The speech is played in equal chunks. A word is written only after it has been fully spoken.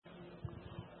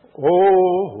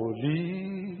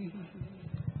Holy,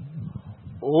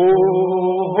 oh,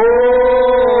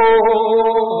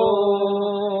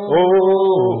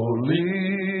 holy,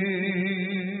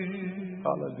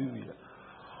 hallelujah,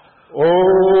 holy,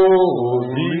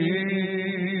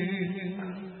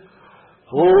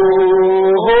 holy,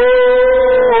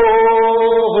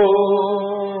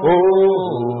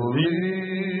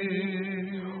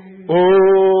 oh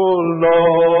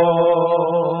Lord,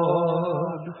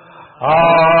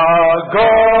 our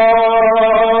God,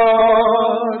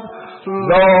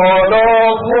 Lord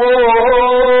of hosts,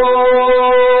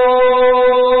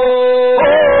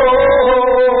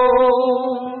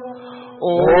 oh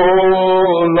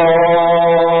Lord,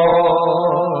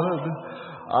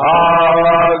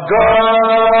 our God,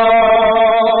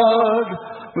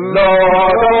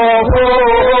 Lord of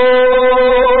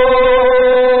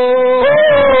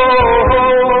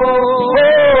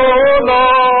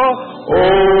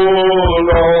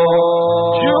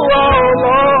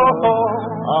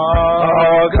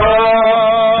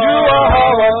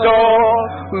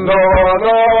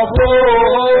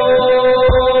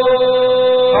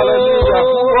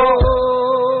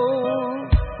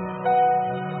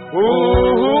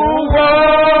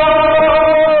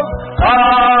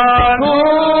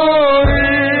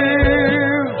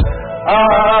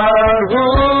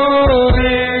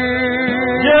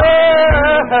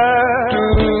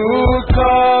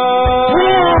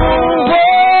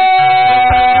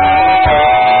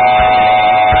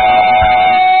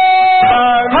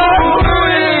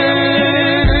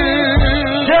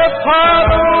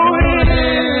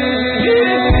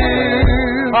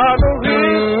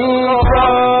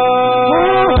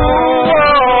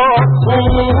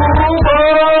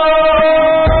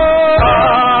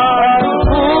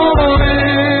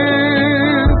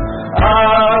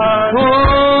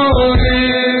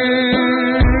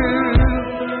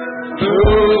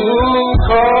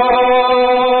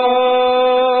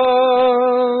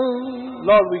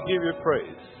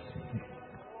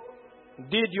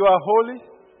you are holy.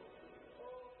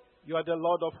 You are the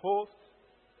Lord of hosts.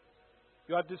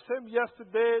 You are the same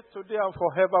yesterday, today, and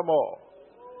forevermore.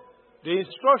 The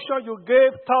instruction you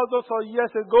gave thousands of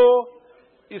years ago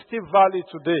is still valid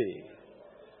today.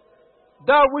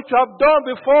 That which you have done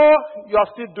before, you are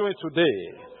still doing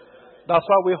today. That's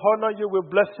why we honor you, we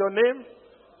bless your name,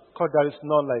 because there is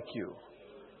none like you.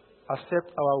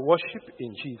 Accept our worship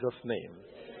in Jesus' name.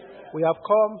 We have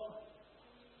come.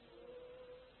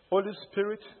 Holy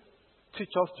Spirit,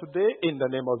 teach us today in the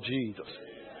name of Jesus.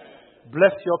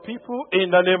 Bless your people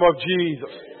in the name of Jesus.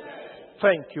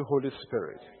 Thank you, Holy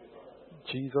Spirit. In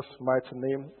Jesus' mighty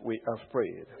name we have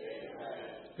prayed.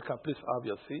 You can please have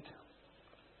your seat.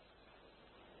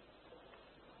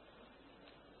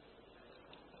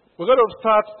 We're going to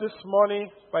start this morning,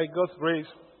 by God's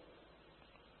grace,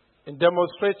 in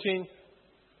demonstrating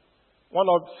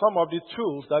some of the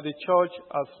tools that the church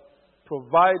has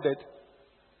provided,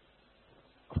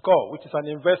 of course, which is an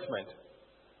investment,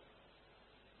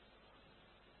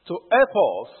 to help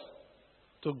us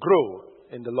to grow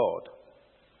in the Lord.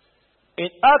 In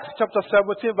Acts chapter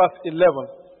 17, verse 11,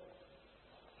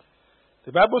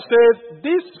 the Bible says,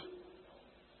 these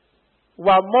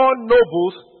were more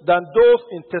nobles than those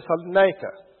in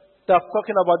Thessalonica. That's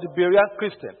talking about the Berean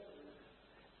Christian.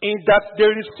 In that they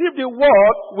received the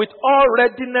word with all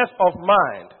readiness of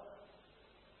mind.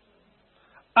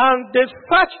 And they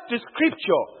searched the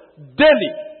scripture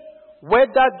daily,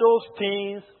 whether those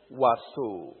things were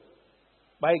so.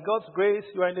 By God's grace,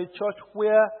 you are in a church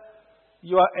where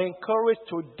you are encouraged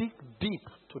to dig deep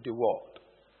to the word.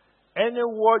 Any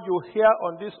word you hear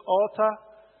on this altar,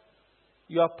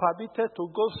 you are permitted to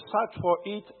go search for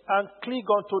it and cling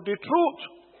on to the truth.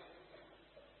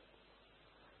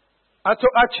 And to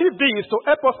achieve this, to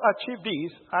help us achieve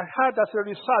this, I had as a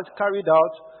research carried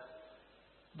out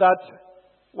that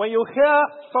when you hear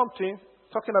something,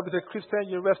 talking about a Christian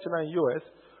university in the US,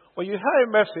 when you hear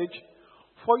a message,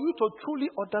 for you to truly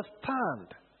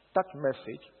understand that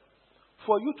message,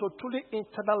 for you to truly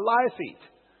internalize it,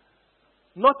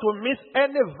 not to miss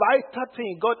any vital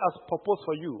thing God has proposed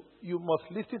for you, you must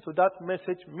listen to that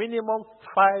message minimum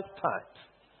 5 times.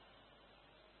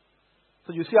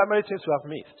 So you see how many things you have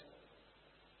missed.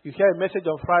 You hear a message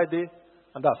on Friday,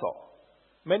 and that's all.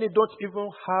 Many don't even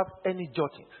have any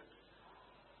jottings.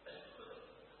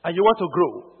 And you want to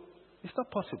grow. It's not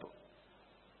possible.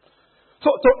 So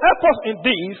to help us in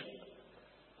this,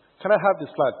 can I have the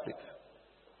slide, please?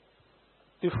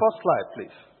 The first slide,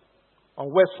 please. On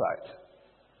website.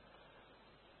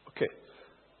 Okay.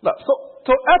 Now, so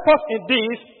to help us in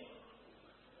this,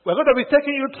 we're going to be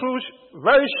taking you through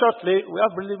very shortly. We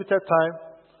have limited time.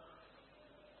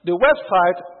 The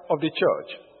website of the church.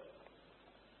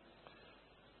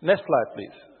 Next slide,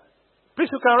 please. Please,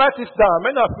 you can write this down.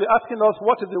 Many of you are asking us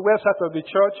what is the website of the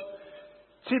church.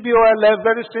 TBOLF,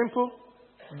 very simple,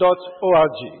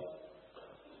 .org.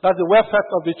 That's the website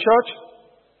of the church.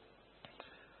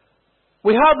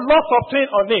 We have lots of things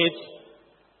on it,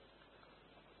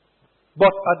 but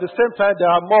at the same time, there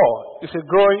are more. It's a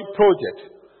growing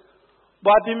project.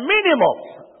 But at the minimum,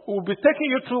 we'll be taking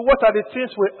you through what are the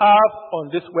things we have on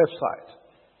this website.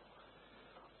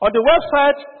 On the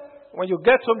website, when you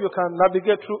get home, you can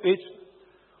navigate through it.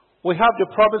 We have the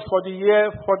promise for the year,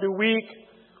 for the week.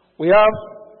 We have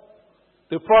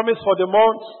the promise for the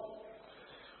month.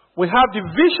 We have the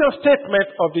vision statement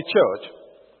of the church.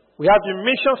 We have the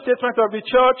mission statement of the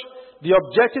church, the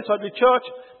objectives of the church.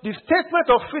 The statement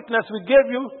of fitness we gave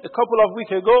you a couple of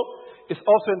weeks ago is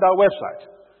also in that website.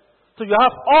 So you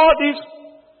have all these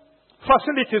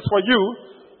facilities for you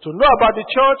to know about the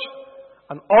church,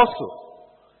 and also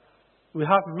we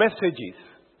have messages.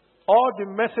 All the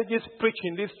messages preached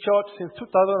in this church since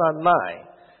 2009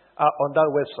 are on that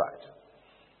website.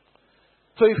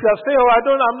 So if you are saying,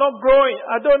 I'm not growing,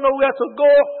 I don't know where to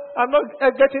go, I'm not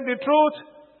getting the truth,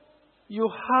 you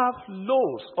have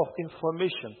loads of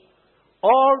information.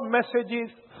 All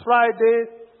messages,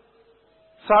 Friday,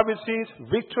 services,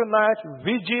 victory night,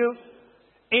 vigil,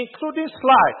 including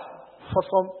slides for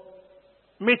some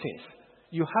meetings.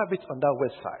 You have it on that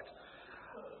website.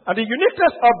 And the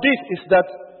uniqueness of this is that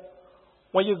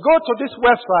when you go to this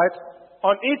website,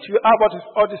 on it you have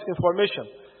all this information.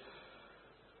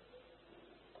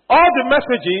 All the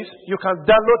messages, you can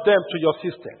download them to your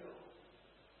system.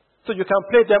 So you can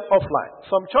play them offline.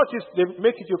 Some churches, they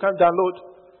make it you can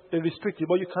download, they restrict it,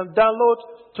 but you can download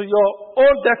to your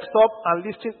own desktop and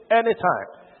listen anytime.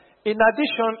 In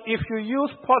addition, if you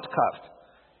use podcast,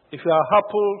 if you are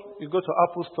Apple, you go to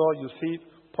Apple Store, you see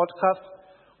podcast.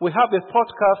 We have a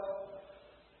podcast,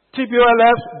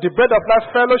 TBOLF, the Bread of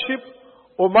Life Fellowship,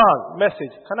 Oman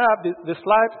message. Can I have the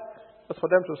slide? Just for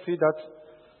them to see that.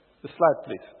 The slide,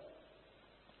 please.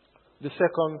 The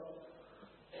second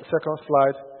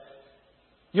slide.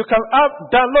 You can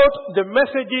download the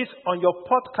messages on your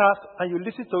podcast and you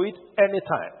listen to it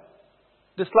anytime.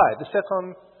 The slide, the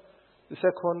second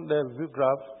view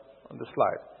graph on the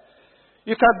slide.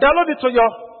 You can download it to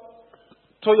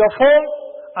your phone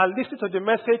and listen to the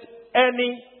message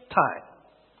anytime.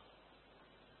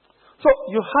 So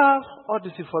you have all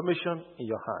this information in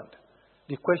your hand.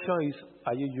 The question is,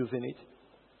 are you using it?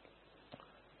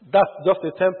 That's just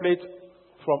a template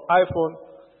from iPhone.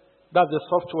 That's the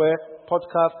software,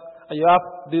 podcast. And you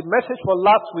have the message for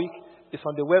last week is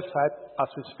on the website as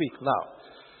we speak now.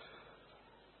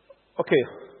 Okay.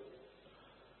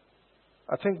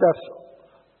 I think that's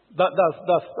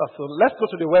so let's go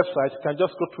to the website. You can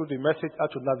just go through the message how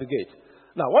to navigate.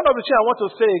 Now, one of the things I want to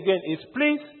say again is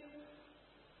please,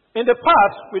 in the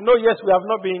past, we know, yes, we have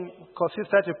not been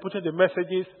consistent in putting the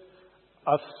messages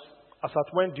as at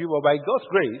when due, but by God's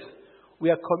grace,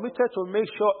 we are committed to make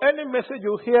sure any message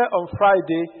you hear on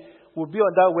Friday will be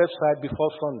on that website before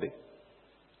Sunday.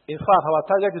 In fact, our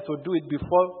target is to do it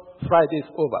before Friday is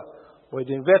over.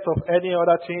 With the invent of any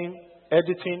other thing,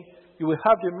 editing, you will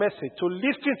have the message to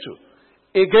listen to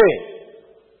again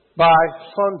by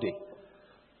Sunday.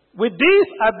 With this,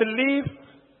 I believe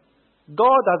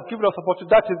God has given us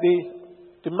opportunity. That is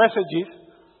the messages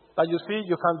that you see,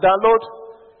 you can download.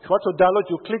 If you want to download,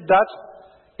 you click that.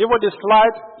 Even the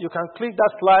slide, you can click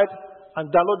that slide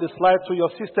and download the slide to your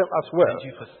system as well.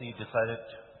 GFC decided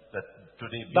that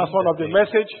today that's one of the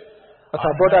message, as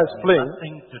our brother explained.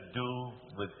 Nothing to do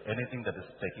with anything that is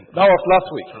taking place. That was last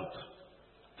week. Truth.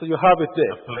 So you have it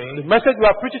there. The message we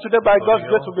are preaching today by God's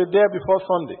grace will be there before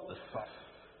Sunday.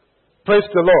 Praise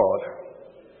the Lord.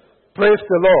 Praise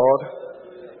the Lord.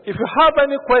 If you have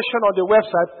any question on the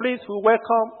website, please, we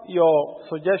welcome your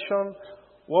suggestion,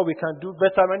 what we can do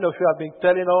better. Many of you have been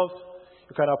telling us.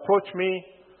 You can approach me,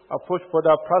 approach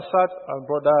Brother Prasad and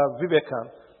Brother Vivekan.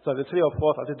 So the three of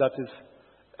us, I think that is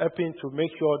helping to make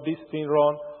sure this thing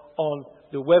run on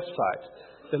the website.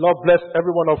 The Lord bless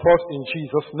every one of us in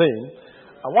Jesus' name.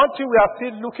 And one thing we are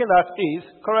still looking at is,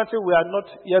 currently we are not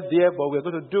yet there, but we're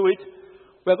going to do it.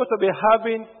 We're going to be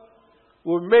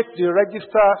we'll make the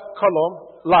register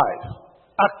column live,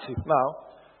 active now,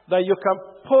 that you can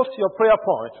post your prayer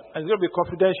point, and it's going to be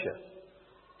confidential.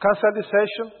 Cancel the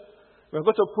session. We're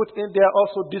going to put in there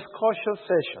also discussion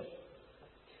session.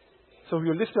 So if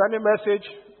you listen to any message,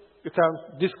 you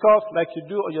can discuss like you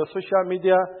do on your social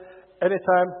media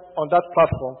anytime on that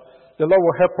platform. The Lord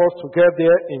will help us to get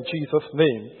there in Jesus'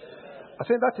 name. I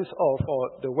think that is all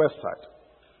for the website.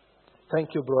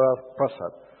 Thank you, Brother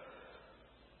Prasad.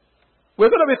 We're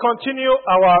going to be continue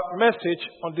our message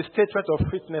on the statement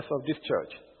of fitness of this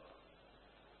church.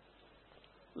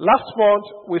 Last month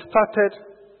we started,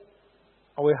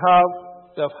 and we have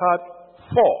had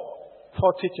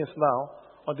four teachings now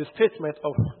on the statement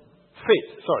of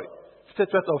faith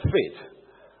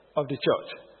of the church.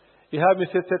 You have me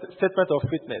say statement of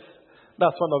fitness.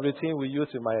 That's one of the things we use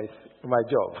in my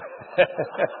job.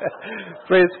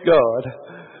 Praise God.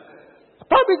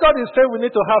 Probably God is saying we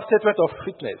need to have statement of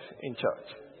fitness in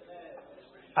church.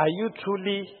 Are you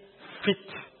truly fit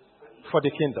for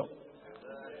the kingdom?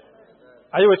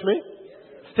 Are you with me?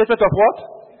 Statement of what?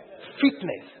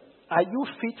 Fitness. Are you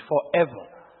fit forever?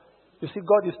 You see,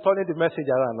 God is turning the message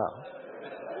around now.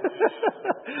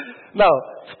 Now,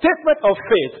 statement of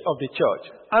faith of the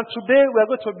church. And today we are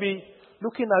going to be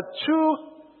looking at two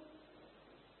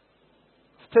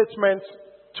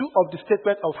of the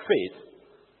statement of faith: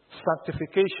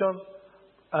 sanctification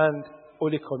and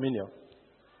Holy Communion.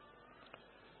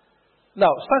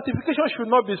 Now, sanctification should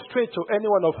not be strange to any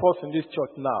one of us in this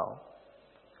church now,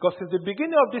 because since the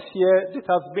beginning of this year, this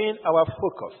has been our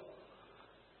focus.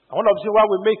 And one of the reasons why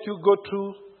we make you go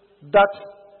through that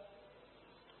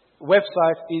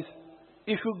website is,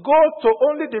 if you go to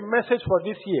only the message for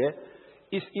this year,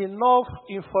 is enough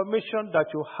information that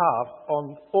you have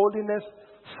on holiness,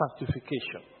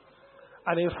 sanctification.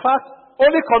 And in fact,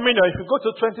 Holy Communion, if you go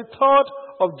to 23rd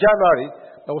of January,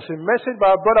 there was a message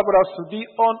by our brother Sudi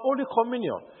on Holy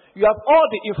Communion. You have all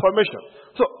the information.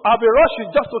 So I'll be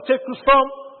rushing just to take you some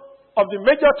of the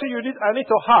major things I need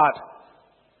to add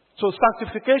to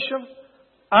sanctification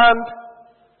and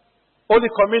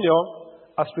Holy Communion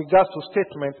as regards to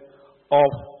statement of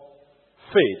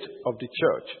faith of the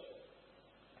church.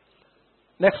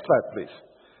 Next slide, please.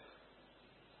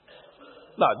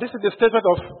 Now, this is the statement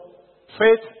of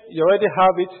faith. You already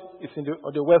have it. It's on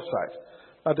the website.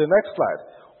 Now, the next slide.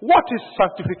 What is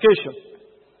sanctification?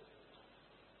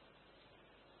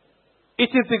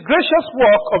 It is the gracious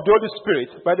work of the Holy Spirit.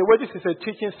 By the way, this is a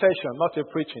teaching session, not a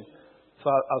preaching. So,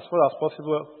 as far as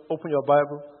possible, open your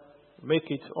Bible, make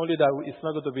it, only that it's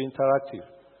not going to be interactive,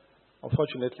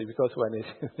 unfortunately, because we're in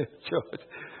a church.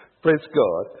 Praise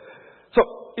God. So,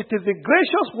 it is the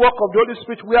gracious work of the Holy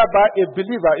Spirit whereby a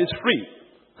believer is free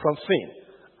from sin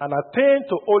and attain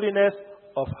to holiness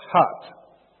of heart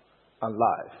and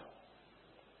life.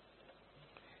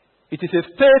 It is a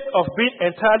state of being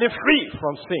entirely free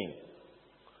from sin.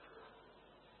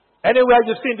 Anywhere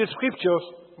you see in the scriptures,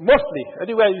 mostly,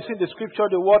 anywhere you see in the scripture,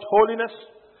 the word holiness,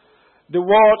 the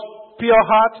word pure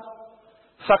heart,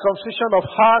 circumcision of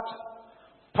heart,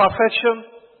 perfection,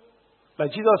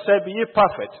 like Jesus said, be ye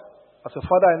perfect, as the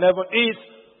Father in heaven is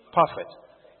perfect.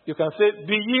 You can say,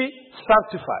 be ye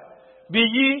sanctified, be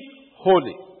ye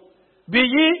holy, be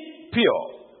ye pure.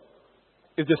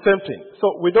 It's the same thing.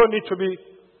 So we don't need to be,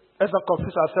 let's not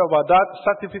confuse ourselves about that.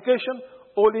 Sanctification,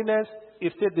 holiness,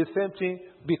 is still the same thing.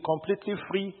 Be completely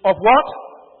free of what?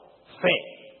 Sin.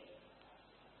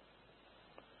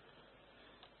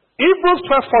 Hebrews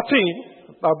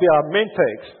 12:14, that'll be our main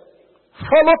text.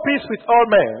 Follow peace with all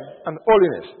men and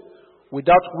holiness,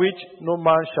 without which no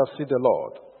man shall see the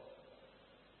Lord.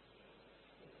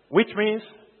 Which means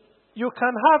you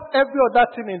can have every other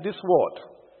thing in this world,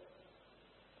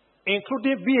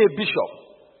 including be a bishop.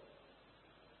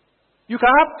 You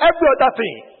can have every other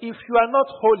thing. If you are not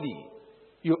holy,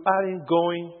 you aren't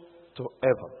going to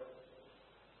heaven.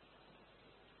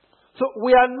 So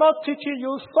we are not teaching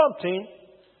you something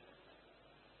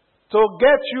to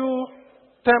get you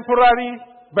temporary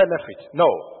benefit. No.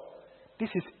 This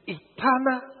is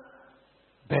eternal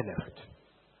benefit.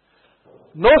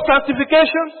 No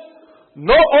sanctification,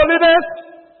 no holiness,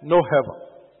 no heaven.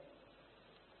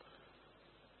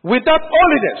 Without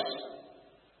holiness,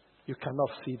 you cannot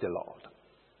see the Lord.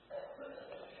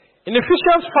 In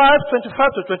Ephesians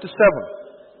 5:25-27,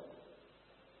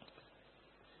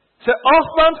 say,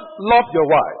 husbands, love your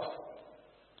wives,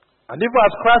 and even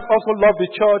as Christ also loved the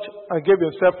church and gave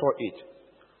himself for it.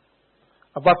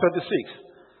 About 26.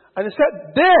 And he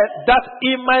said, there that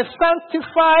he might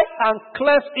sanctify and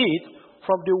cleanse it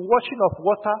from the washing of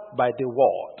water by the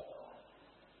word.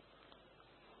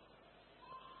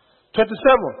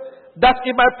 27. That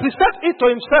he might present it to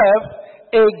himself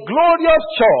a glorious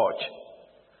church,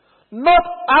 not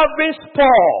having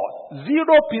spot, 0%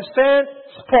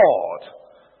 spot,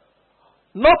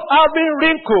 not having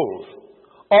wrinkles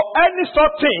or any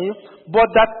such thing, but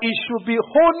that it should be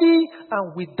holy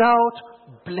and without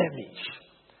blemish.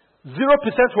 0%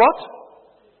 what?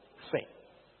 Sin.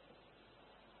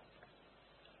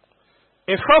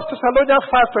 In 1 Thessalonians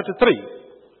 5:23,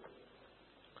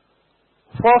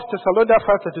 1 Thessalonians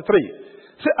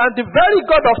 5:23 Say, and the very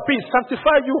God of peace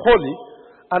sanctify you wholly,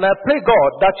 and I pray,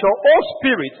 God, that your whole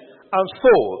spirit and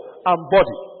soul and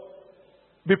body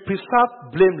be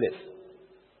preserved blameless.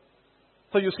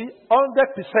 So you see,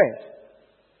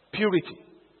 100% purity.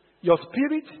 Your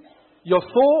spirit, your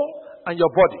soul, and your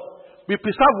body be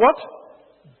preserved what?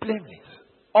 Blameless.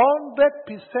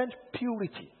 100%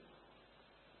 purity.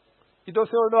 You don't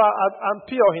say, oh no, I'm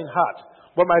pure in heart,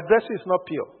 but my dress is not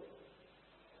pure.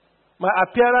 My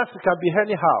appearance can be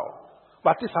anyhow,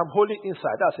 but at least I'm holy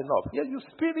inside. That's enough. Yeah, your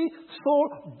spirit,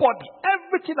 soul, body,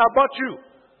 everything about you.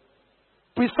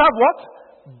 Preserve what?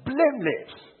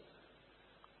 Blameless.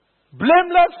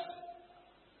 Blameless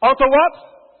unto what?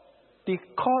 The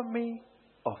coming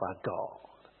of our God.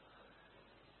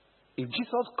 If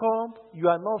Jesus comes, you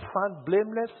are not found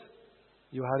blameless,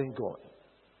 you aren't going.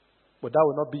 But that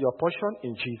will not be your portion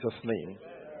in Jesus' name.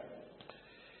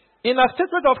 In a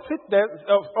statement of faith,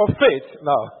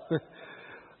 now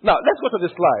let's go to the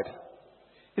slide.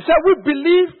 He said, we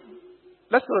believe,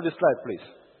 let's go to the slide, please.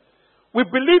 We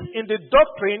believe in the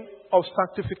doctrine of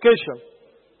sanctification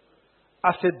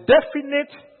as a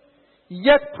definite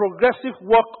yet progressive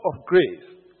work of grace.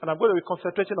 And I'm going to be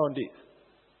concentrating on this.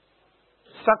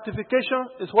 Sanctification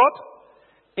is what?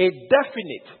 A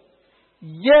definite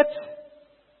yet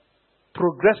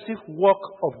progressive work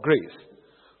of grace,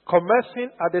 commencing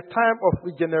at the time of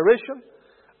regeneration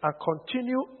and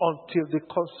continue until the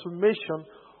consummation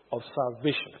of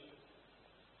salvation.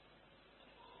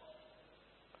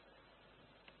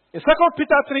 In 2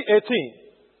 Peter 3:18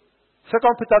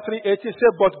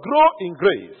 says, but grow in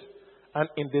grace and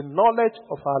in the knowledge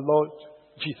of our Lord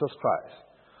Jesus Christ.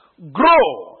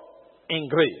 Grow in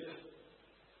grace.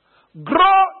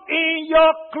 Grow in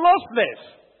your closeness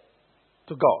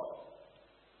to God.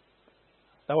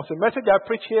 There was a message I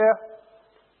preached here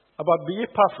about being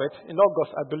perfect in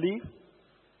August, I believe.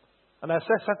 And I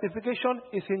said sanctification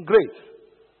is in grace.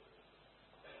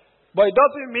 But it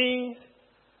doesn't mean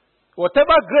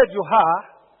whatever grade you have,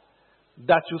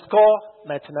 that you score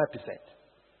 99%.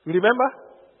 You remember?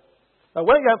 Now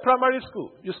when you're in primary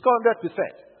school, you score 100%.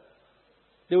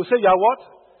 They will say you are what?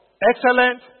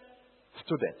 Excellent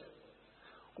student.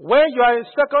 When you are in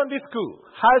secondary school,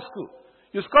 high school,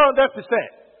 you score 100%.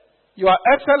 You are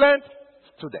excellent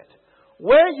student.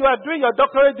 When you are doing your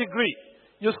doctorate degree,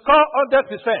 you score 100%.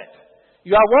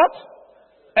 You are what?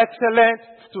 Excellent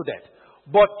student.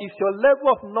 But is your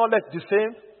level of knowledge the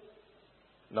same?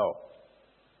 No.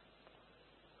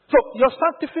 So your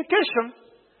sanctification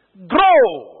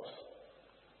grows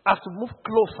as you move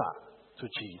closer to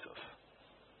Jesus.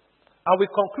 And we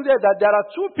concluded that there are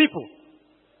two people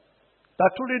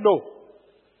that truly know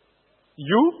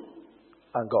you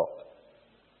and God.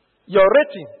 Your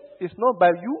rating is known by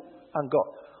you and God.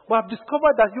 We have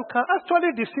discovered that you can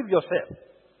actually deceive yourself,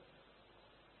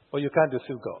 but you can't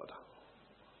deceive God.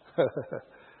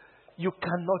 You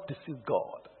cannot deceive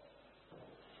God.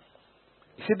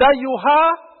 It's either you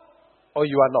are or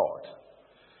you are not.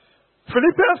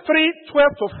 Philippians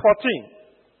 3:12-14.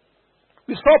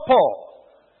 We saw Paul.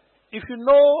 If you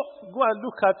know, go and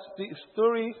look at the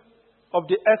story of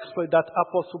the exploit that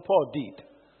Apostle Paul did.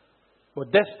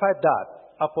 But despite that,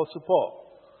 Apostle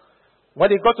Paul,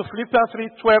 when he got to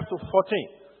Philippians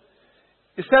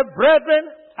 3:12-14, he said,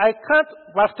 brethren,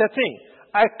 verse 13,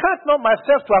 I count not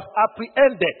myself to have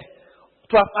apprehended,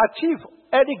 to have achieved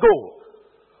any goal.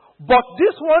 But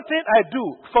this one thing I do,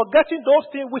 forgetting those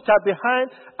things which are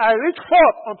behind, I reach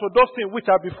forth unto those things which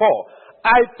are before.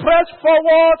 I press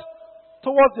forward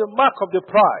towards the mark of the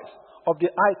prize of the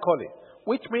high calling.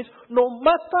 Which means no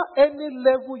matter any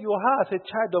level you are as a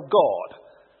child of God,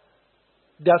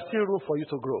 there's still room for you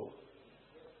to grow.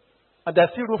 And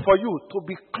there's still room for you to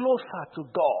be closer to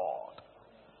God.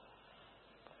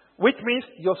 Which means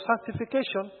your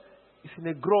sanctification is in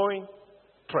a growing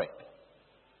trend.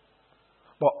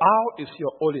 But how is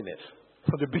your holiness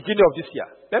from the beginning of this year?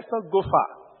 Let's not go far.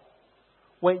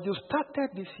 When you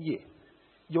started this year,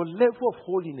 your level of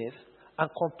holiness and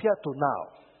compared to now,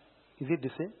 is it the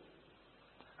same?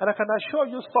 And I can assure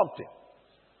you something.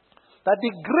 That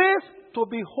the grace to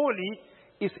be holy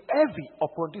is heavy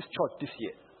upon this church this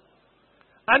year.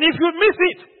 And if you miss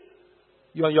it,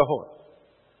 you're on your own.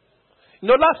 You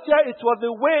know, last year it was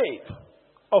the wave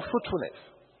of fruitfulness.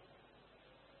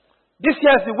 This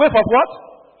year is the wave of what?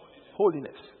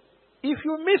 Holiness. If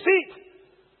you miss it,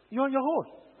 you're on your own.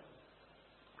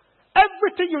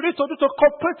 Everything you need to do to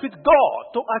cooperate with God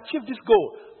to achieve this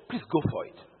goal, please go for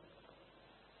it.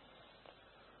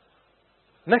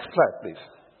 Next slide, please.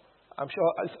 I'm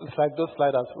sure it's like those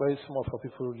slides are very small for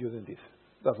people using this.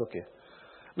 That's okay.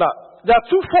 Now, there are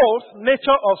two folds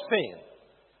nature of sin.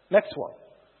 Next one.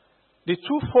 the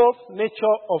twofold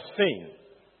nature of sin.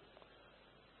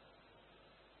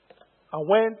 And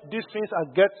when these things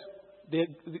God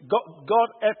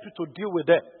helps you to deal with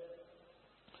them.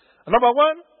 Number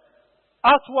one,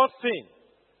 outward sin.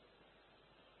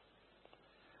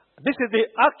 This is the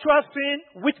actual sin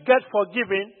which gets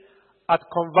forgiven at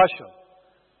conversion.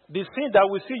 The sin that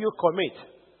we see you commit.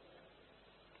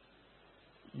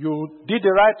 You did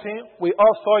the right thing, we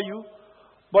all saw you,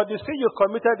 but the sin you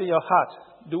committed in your heart,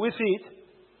 do we see it?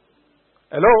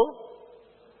 Hello?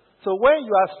 So when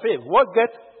you are saved, what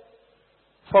gets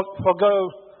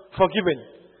forgiven?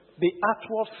 The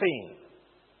actual sin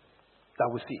that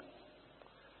we see.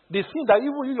 The sin that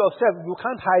even you yourself, you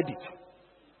can't hide it.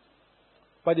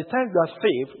 By the time you are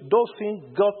saved, those sins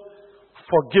got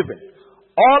forgiven.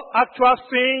 All actual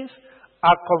sins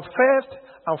are confessed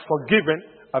and forgiven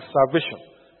at salvation.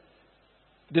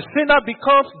 The sinner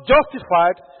becomes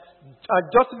justified,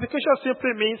 and justification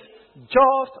simply means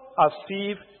just as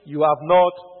if you have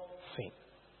not sinned.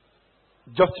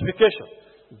 Justification.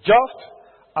 Just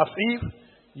as if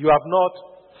you have not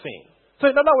sinned. So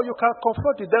in other words, you can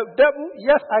confront the devil.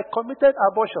 Yes, I committed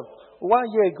abortion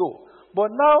 1 year ago.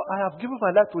 But now I have given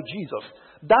my life to Jesus.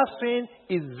 That sin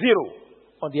is zero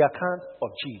on the account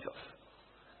of Jesus.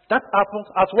 That happens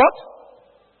as what?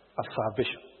 As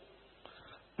salvation.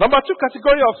 Number two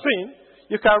category of sin,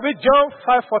 you can read John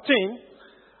 5:14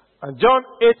 and John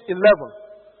 8:11.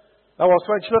 That was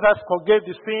when Jesus forgave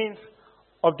the sins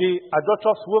of the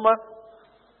adulterous woman.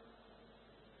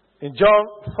 In John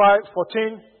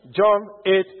 5:14, John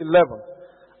 8:11.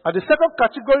 And the second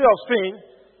category of sin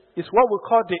is what we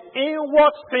call the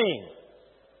inward sin.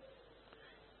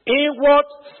 Inward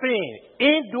sin,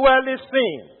 indwelling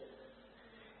sin,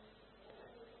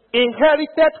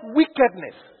 inherited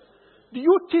wickedness. Do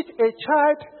you teach a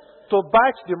child to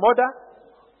bite the mother?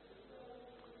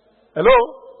 Hello?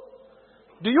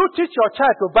 Do you teach your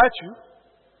child to bite you?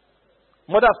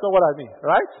 Mother's not what I mean,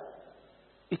 right?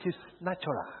 It is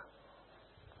natural.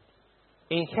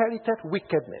 Inherited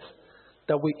wickedness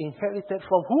that we inherited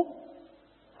from who?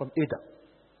 From Adam.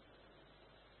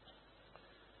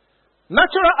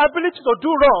 Natural ability to do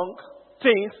wrong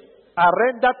things are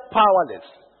rendered powerless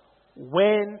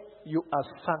when you are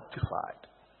sanctified.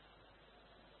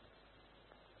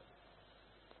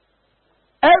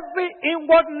 Every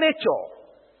inward nature,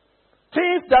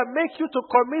 things that make you to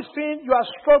commit sin you are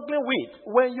struggling with,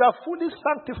 when you are fully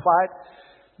sanctified,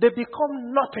 they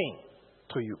become nothing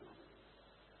to you.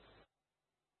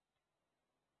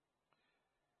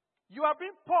 You are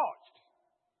being purged,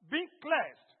 being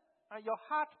cleansed, and your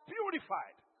heart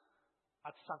purified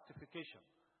at sanctification.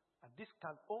 And this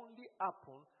can only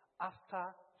happen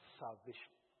after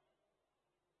salvation.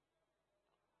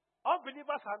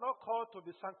 Unbelievers are not called to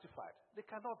be sanctified. They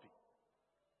cannot be.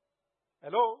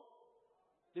 Hello?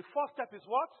 The first step is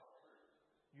what?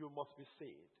 You must be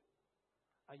saved.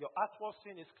 And your outward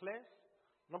sin is cleansed.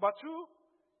 Number two,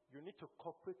 you need to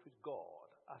cooperate with God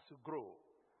as you grow.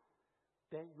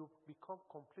 Then you become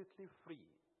completely free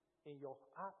in your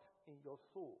heart, in your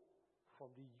soul,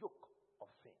 from the yoke of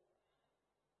sin.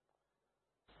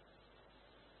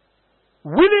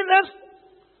 Willingness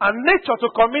and nature to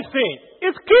commit sin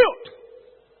is killed.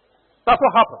 That's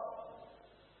what happened.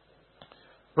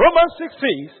 Romans 6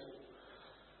 says,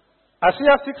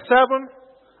 Isaiah 6:7,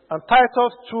 and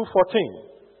Titus 2:14.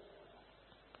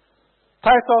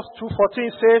 Titus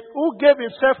 2:14 says, who gave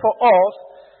himself for us,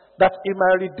 that he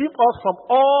might redeem us from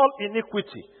all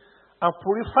iniquity, and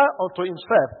purify unto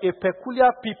himself a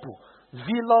peculiar people,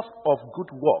 zealous of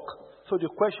good work. So the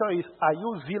question is, are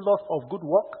you zealous of good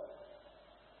work?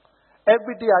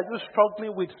 Every day are you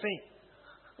struggling with sin?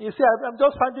 You say, I'm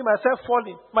just finding myself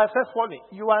falling.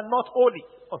 You are not holy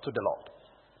unto the Lord.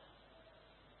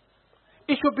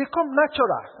 It should become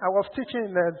natural. I was teaching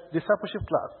in a discipleship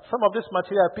class. Some of this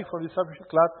material I picked from the discipleship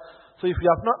class. So if you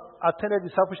have not attended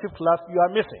discipleship class, you are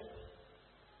missing.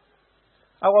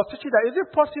 I was teaching that is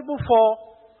it possible for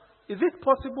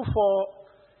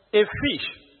a fish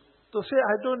to say,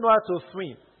 I don't know how to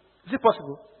swim? Is it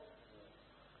possible?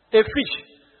 A fish.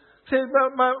 Say,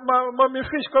 mommy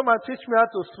fish, come and teach me how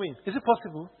to swim. Is it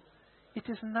possible? It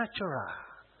is natural.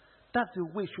 That's the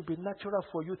way it should be natural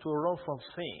for you to run from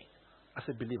sin as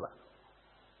a believer.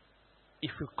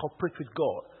 If you cooperate with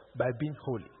God by being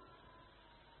holy.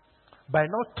 By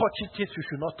not touching things you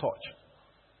should not touch.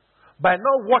 By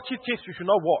not watching things you should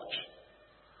not watch.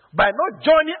 By not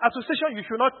joining association you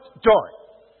should not join.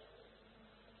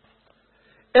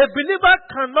 A believer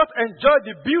cannot enjoy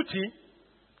the beauty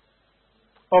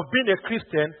of being a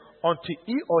Christian until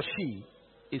he or she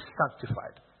is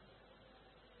sanctified.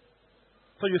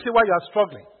 So you see why you are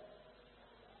struggling.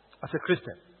 as a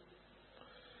Christian.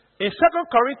 In 2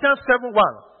 Corinthians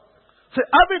 7:1, say,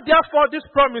 having therefore these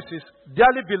promises,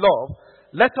 dearly beloved,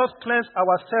 let us cleanse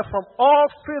ourselves from all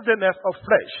filthiness of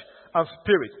flesh and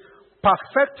spirit,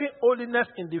 perfecting holiness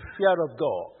in the fear of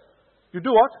God. You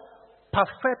do what?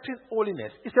 Perfecting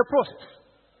holiness. It's a process.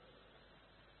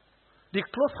 The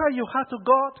closer you are to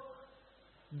God,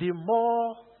 the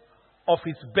more of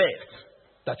His best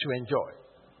that you enjoy.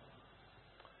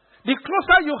 The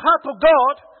closer you are to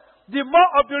God, the more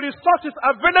of the resources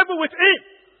available within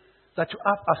that you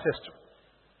have access to.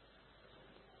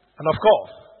 And of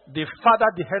course, the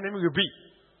farther the enemy will be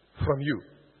from you.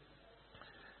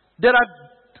 There are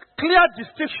clear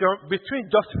distinctions between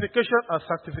justification and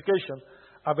sanctification.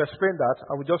 I've explained that.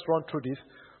 I will just run through this.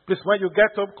 Please, when you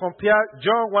get up, compare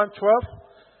John 1:12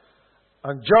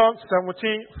 and John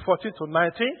 17:14 to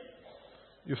 19.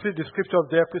 You see the scriptures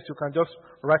there. Please, you can just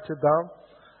write it down.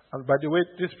 And by the way,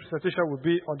 this presentation will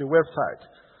be on the website.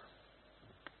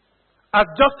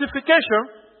 At justification,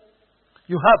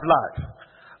 you have life.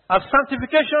 At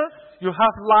sanctification, you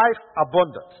have life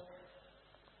abundant.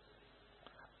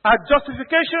 At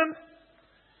justification,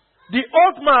 the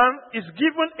old man is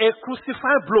given a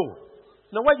crucified blow.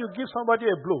 Now, when you give somebody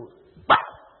a blow, bah!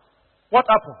 What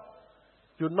happened?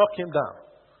 You knock him down.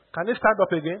 Can he stand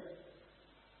up again?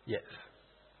 Yes.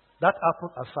 That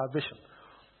happened at salvation.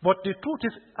 But the truth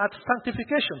is, at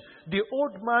sanctification, the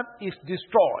old man is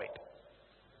destroyed.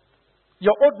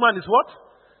 Your old man is what?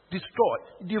 Destroyed.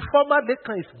 The former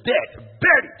Lekan is dead,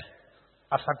 buried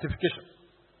at sanctification.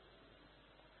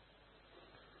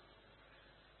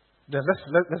 Then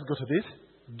let's go to this.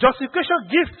 Justification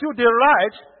gives you the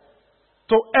right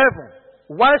to heaven,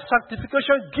 while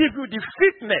sanctification gives you the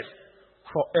fitness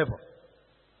for heaven.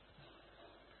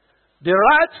 The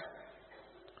right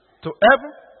to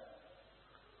heaven,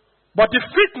 but the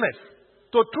fitness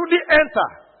to truly enter,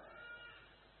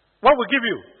 what will give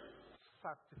you?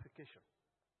 Sanctification.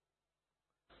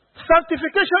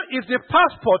 Sanctification is the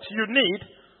passport you need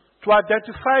to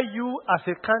identify you as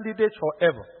a candidate for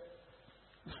heaven.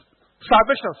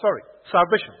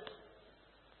 Salvation.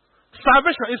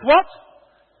 Salvation is what?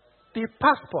 The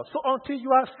passport. So until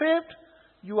you are saved,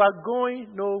 you are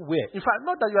going nowhere. In fact,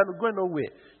 not that you are going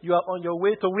nowhere. You are on your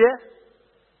way to where?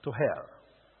 To hell.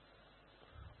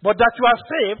 But that you are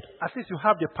saved, at least you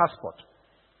have the passport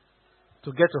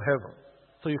to get to heaven.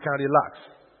 So you can relax.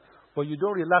 But you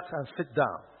don't relax and sit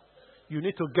down. You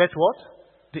need to get what?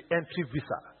 The entry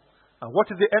visa. And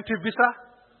what is the entry visa?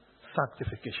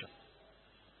 Sanctification.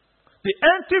 The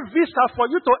entry visa for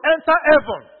you to enter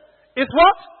heaven is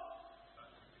what?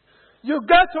 You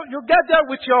get there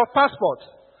with your passport.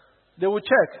 They will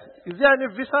check. Is there any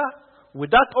visa?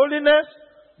 Without holiness,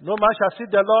 no man shall see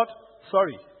the Lord.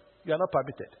 Sorry, you are not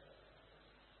permitted.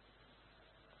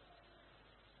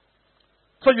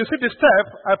 So you see the step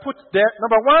I put there.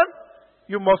 Number one,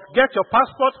 you must get your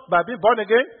passport by being born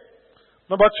again.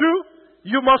 Number two,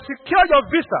 you must secure your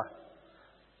visa,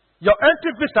 your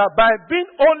entry visa, by being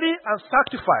holy and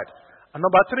sanctified. And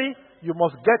number three, you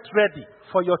must get ready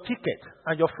for your ticket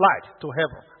and your flight to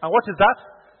heaven. And what is that?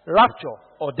 Rapture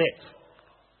or death.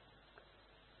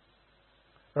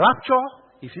 Rapture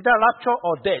is either rapture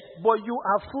or death, but you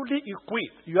are fully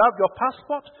equipped. You have your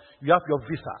passport, you have your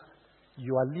visa.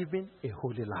 You are living a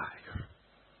holy life.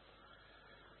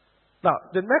 Now,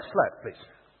 the next slide, please.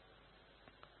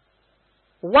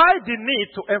 Why the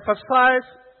need to emphasize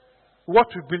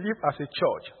what we believe as a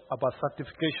church about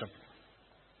sanctification?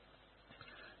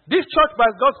 This church,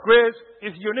 by God's grace,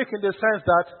 is unique in the sense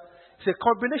that it's a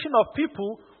combination of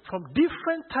people from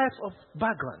different types of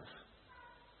backgrounds.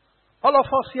 All of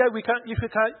us here, we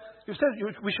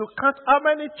should count how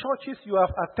many churches you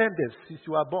have attended since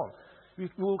you were born. We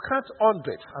will count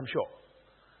hundreds, I'm sure.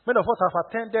 Many of us have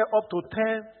attended up to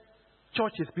 10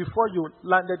 churches before you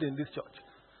landed in this church.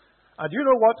 And you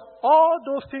know what? All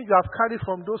those things you have carried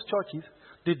from those churches,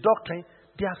 the doctrine,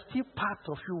 they are still part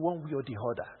of you one way or the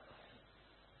other.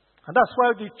 And that's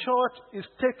why the church is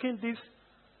taking this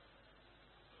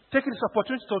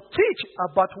opportunity to teach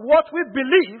about what we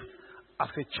believe as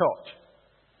a church.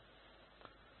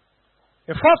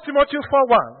 In 1 Timothy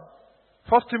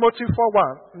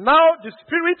 4:1, now the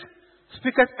Spirit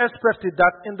speaketh expressly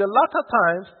that in the latter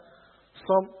times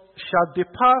some shall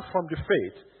depart from the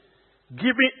faith,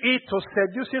 giving heed to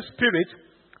seducing spirits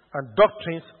and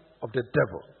doctrines of the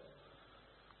devil.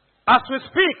 As we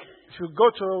speak, if you go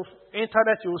to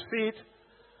internet, you will see it.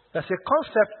 There's a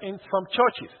concept in some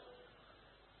churches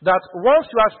that once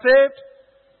you are saved,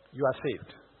 you are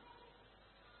saved.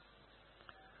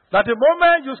 That the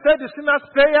moment you say the sinner's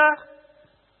prayer,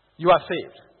 you are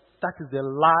saved. That is the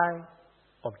lie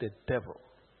of the devil.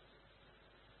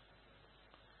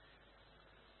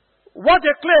 What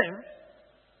they claim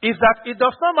is that it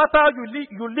does not matter how you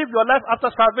live your life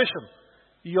after salvation.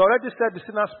 You already said the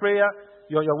sinner's prayer,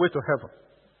 you're on your way to heaven.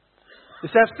 He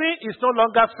said sin is no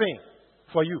longer sin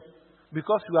for you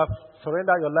because you have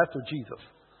surrendered your life to Jesus.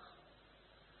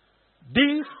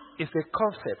 This is a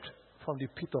concept from the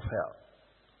pit of hell.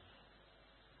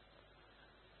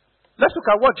 Let's look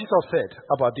at what Jesus said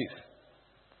about this.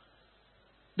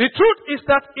 The truth is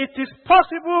that it is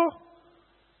possible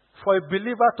for a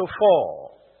believer to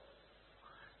fall.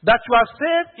 That you are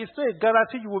saved is not a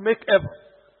guarantee you will make heaven.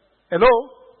 Hello?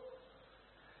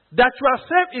 That you are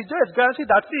saved is not a guarantee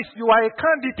that at least you are a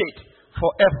candidate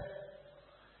for heaven.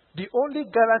 The only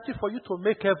guarantee for you to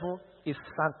make heaven is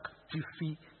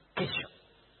sanctification.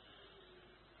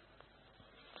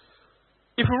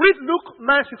 If you read Luke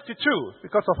 9:62,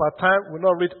 because of our time, we will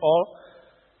not read all.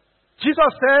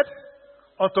 Jesus said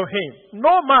unto him,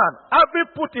 no man having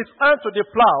put his hand to the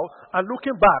plow and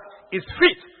looking back is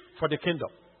fit for the kingdom.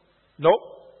 No.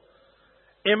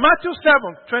 In Matthew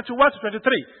 7:21-23,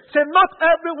 say, not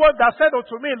everyone that said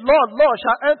unto me, Lord, Lord,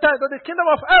 shall enter into the kingdom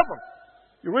of heaven.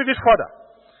 You read it further.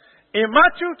 In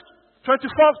Matthew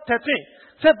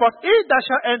 24:13, say, but he that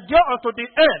shall endure unto the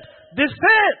end, the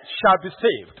same shall be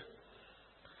saved.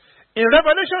 In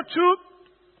Revelation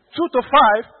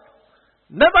 2:2-5,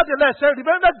 nevertheless, say,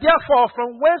 remember therefore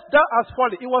from whence thou hast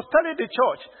fallen. He was telling the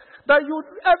church that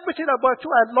everything about you,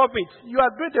 I love it. You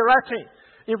are doing the right thing.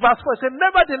 In verse 4, he said,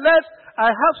 nevertheless, I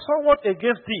have somewhat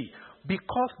against thee,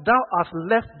 because thou hast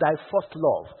left thy first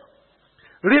love.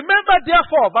 Remember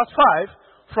therefore, verse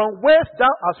 5, from whence thou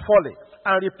hast fallen,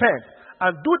 and repent,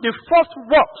 and do the first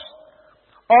works,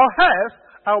 or else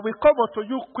I will come unto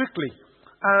you quickly,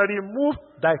 and remove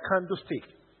thy candlestick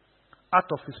out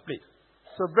of his place.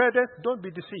 So, brethren, don't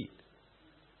be deceived.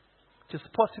 It is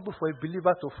possible for a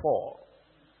believer to fall.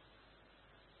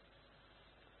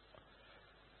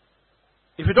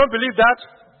 If you don't believe that,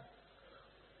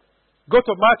 go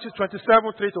to Matthew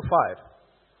 27:3-5.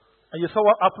 And you saw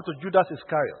what happened to Judas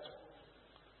Iscariot.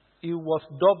 He was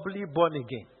doubly born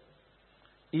again.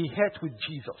 He ate with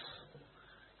Jesus.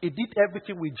 He did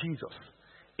everything with Jesus.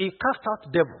 He cast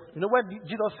out devils. You know when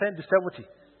Jesus sent the 70,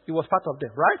 he was part of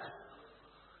them, right?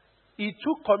 He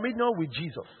took communion with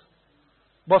Jesus.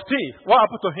 But still, what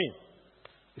happened to him?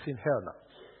 He's in hell now.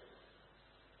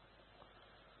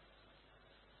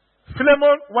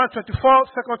 Philemon 1:24,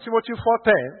 2 Timothy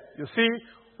 4:10, you see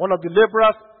one of the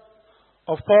laborers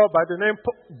of Paul by the name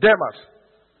Demas.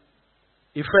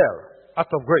 He fell out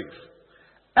of grace.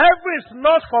 Heaven is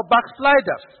not for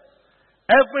backsliders.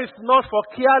 Heaven is not for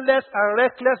careless and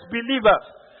reckless believers.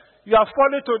 You are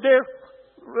falling today,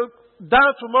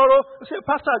 down tomorrow. You say,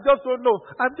 Pastor, I just don't know.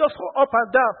 I'm just up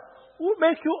and down. Who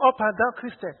makes you up and down,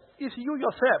 Christian? It's you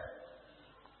yourself.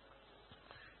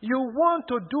 You want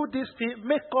to do this thing,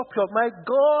 make up your mind.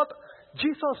 God,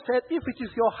 Jesus said, if it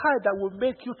is your eye that will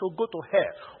make you to go to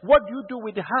hell, what do you do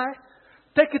with the eye?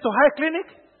 Take it to eye clinic?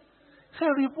 Say,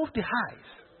 remove the eyes.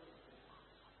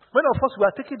 Many of us, we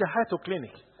are taking the eye to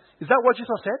clinic. Is that what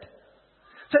Jesus said?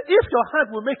 Say, if your hand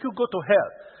will make you go to hell,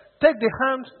 take the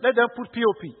hand, let them put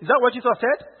POP. Is that what Jesus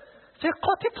said? Say,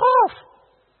 cut it off.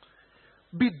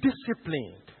 Be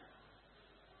disciplined.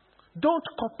 Don't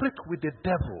cooperate with the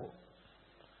devil.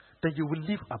 Then you will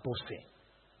live above sin.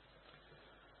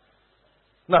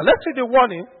 Now, let's see the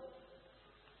warning.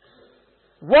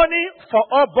 Warning for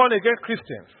all born-again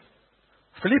Christians.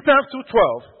 Philippians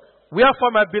 2:12.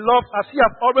 Wherefore, my beloved, as ye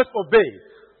have always obeyed,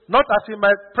 not as in my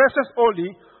presence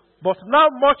only, but now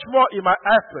much more in my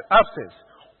absence,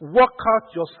 work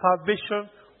out your salvation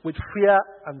with fear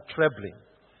and trembling.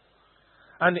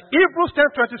 And Hebrews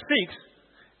 10:26.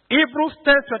 Hebrews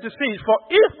 10:26. For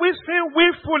if we sin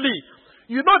willfully,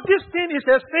 you know this sin is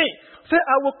a sin. Say,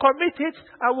 I will commit it.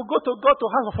 I will go to God to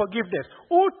ask for forgiveness.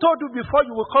 Who told you before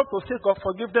you will come to say God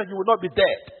forgiveness, you will not be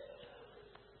dead?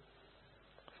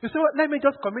 You say, well, let me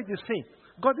just commit the sin.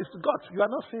 God is God. You are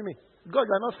not seeing me. God,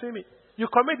 you are not seeing me. You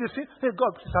commit the sin. Say,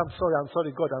 God, please, I'm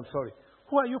sorry, God, I'm sorry.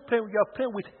 Who are you playing with? You are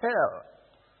playing with hell.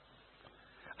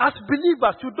 As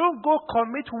believers, you don't go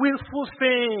commit willful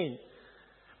sin.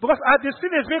 Because as the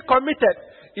sin is being committed,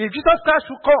 if Jesus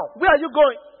Christ will come, where are you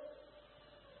going?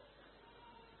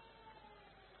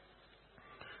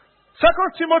 2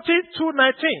 Timothy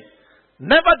 2:19.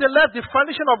 Nevertheless, the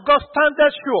foundation of God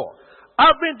standeth sure,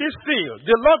 having this seal,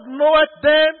 the Lord knoweth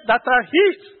them that are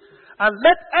his, and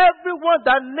let everyone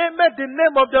that nameth the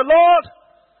name of the Lord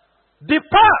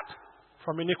depart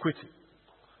from iniquity.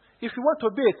 If you want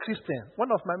to be a Christian,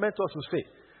 one of my mentors will say,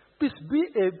 please be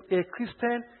a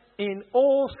Christian in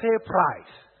wholesale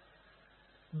price.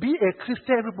 Be a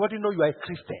Christian, everybody know you are a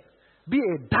Christian. Be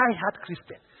a die-hard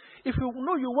Christian. If you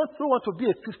know you don't want to be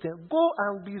a Christian, go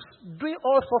and be doing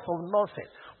all sorts of nonsense.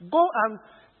 Go and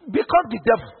become the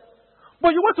devil.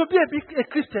 But you want to be a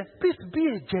Christian, please be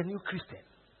a genuine Christian.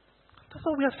 That's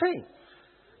what we are saying.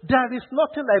 There is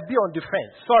nothing like be on the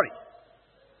fence. Sorry.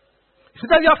 It's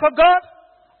either you are for God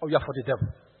or you are for the devil.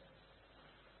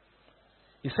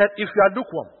 He said, if you are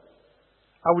lukewarm,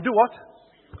 I will do what?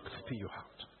 Spit you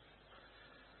out.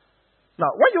 Now,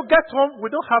 when you get home, we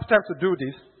don't have time to do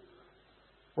this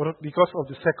because of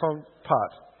the second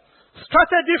part.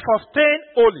 Strategy for staying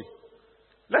holy.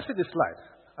 Let's see the slide.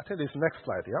 I think this next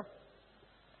slide, yeah?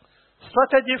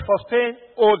 Strategy for staying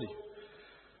holy.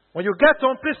 When you get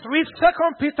home, please read 2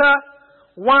 Peter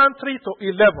 1, 3 to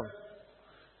 11.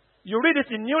 You read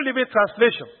it in New Living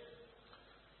Translation.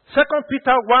 2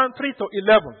 Peter 1, 3 to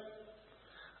 11.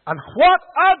 And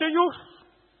how do you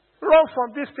run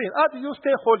from this thing? How do you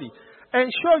stay holy?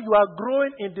 Ensure you are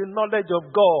growing in the knowledge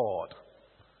of God.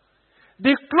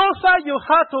 The closer you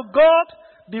are to God,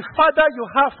 the farther you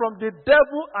are from the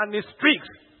devil and his tricks.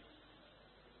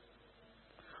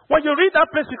 When you read that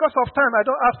place, because of time, I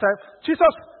don't have time,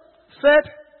 Jesus said,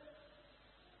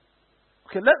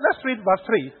 okay, let's read verse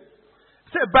 3.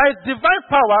 Say, by his divine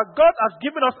power, God has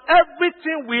given us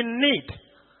everything we need.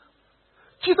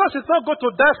 Jesus is not going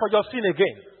to die for your sin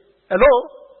again. Hello?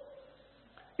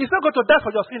 He's not going to die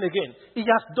for your sin again. He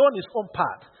has done his own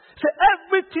part. Say,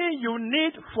 everything you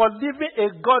need for living a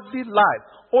godly life,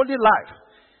 holy life,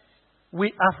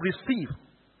 we have received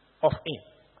of him.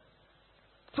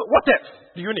 So what else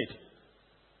do you need?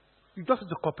 You just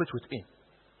need to cooperate with him.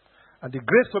 And the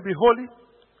grace to be holy,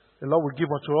 the Lord will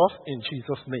give unto us in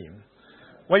Jesus' name.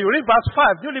 When you read verse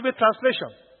 5, New Living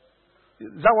Translation,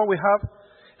 is that what we have?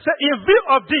 Say, in view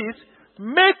of this,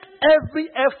 make every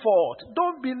effort.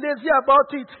 Don't be lazy about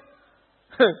it.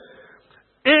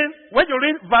 When you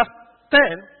read verse 10,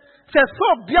 it says, so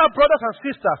dear brothers and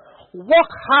sisters,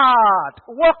 work hard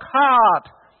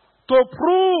to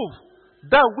prove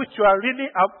that which you are really,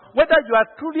 whether you are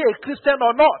truly a Christian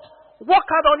or not. Work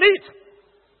hard on it.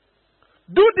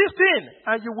 Do this thing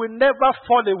and you will never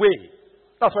fall away.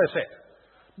 That's what I said.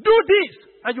 Do this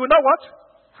and you will not what?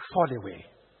 Fall away.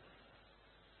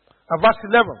 And verse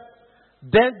 11.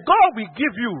 Then God will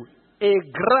give you a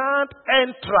grand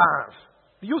entrance.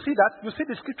 Do you see that? You see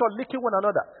the scripture linking one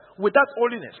another. Without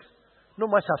holiness, no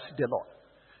man shall see the Lord.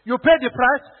 You pay the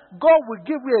price, God will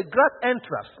give you a grand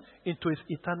entrance into his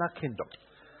eternal kingdom.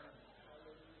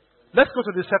 Let's go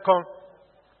to the second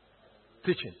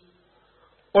teaching.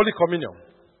 Holy Communion.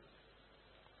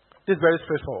 This is very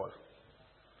straightforward.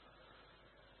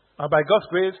 And by God's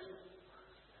grace,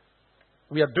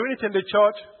 we are doing it in the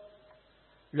church.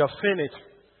 We have seen it.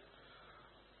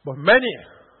 But many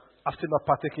are still not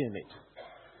partaking in it.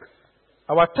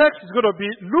 Our text is going to be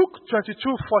Luke 22,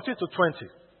 14 to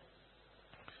 20.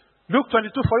 Luke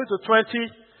 22, 14 to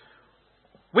 20,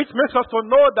 which makes us to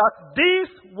know that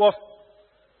this was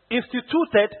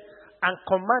instituted and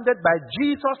commanded by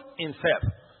Jesus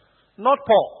himself. Not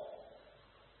Paul,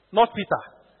 not Peter.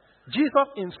 Jesus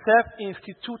himself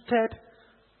instituted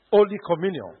Holy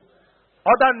Communion.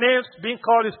 Other names being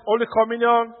called is Holy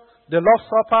Communion, the Lord's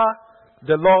Supper,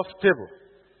 the Lord's Table.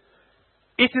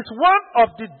 It is one of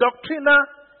the doctrinal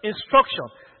instruction,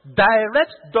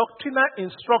 direct doctrinal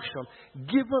instruction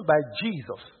given by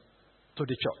Jesus to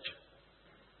the church.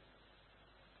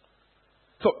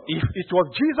 So if it was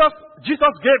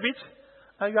Jesus gave it,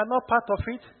 and you are not part of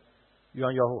it, you are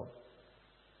on your own.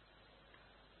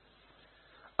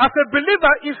 As a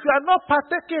believer, if you are not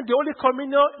partaking in the Holy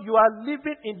Communion, you are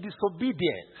living in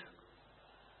disobedience.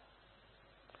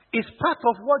 It's part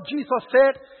of what Jesus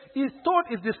said. He told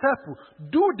his disciples,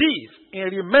 do this in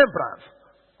remembrance.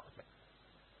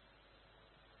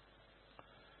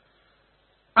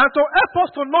 And to help us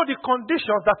to know the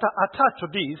conditions that are attached to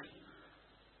this,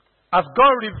 as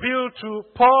God revealed to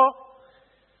Paul,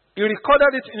 he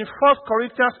recorded it in 1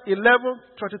 Corinthians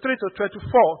 11, 23 to 34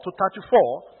 to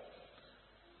 34.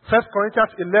 1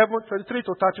 Corinthians 11, 23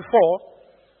 to 34.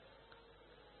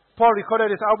 Paul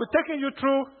recorded it. I'll be taking you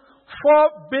through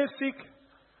 4 basic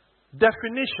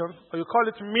definitions, or you call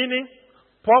it meaning,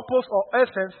 purpose, or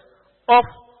essence of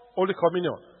Holy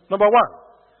Communion. Number 1,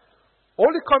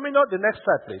 Holy Communion, the next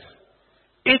slide please.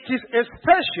 It is a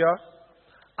special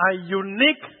and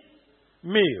unique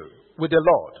meal with the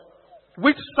Lord,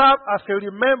 which serves as a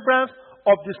remembrance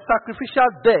of the sacrificial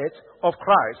death of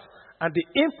Christ and the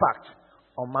impact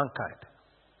on mankind.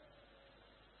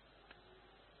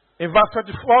 In verse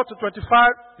 24 to 25,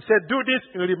 he said, do this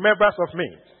in remembrance of me.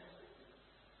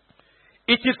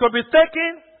 It is to be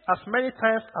taken as many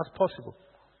times as possible.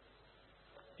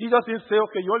 He just didn't say,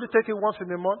 okay, you only take it once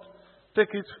in a month. Take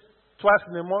it twice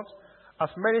in a month, as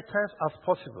many times as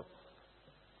possible.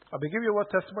 I'll be giving you one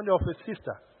testimony of a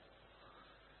sister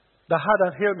that had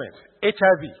an ailment,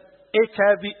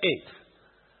 HIV/AIDS.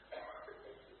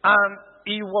 And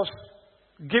he was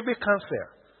given cancer.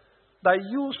 That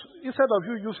instead of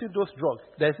you using those drugs,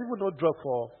 there's even no drug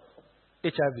for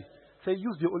HIV. So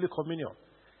use the Holy Communion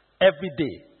every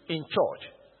day in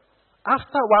church.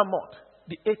 After 1 month,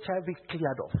 the HIV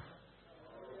cleared off.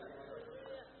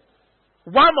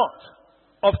 1 month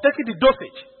of taking the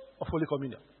dosage of Holy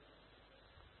Communion.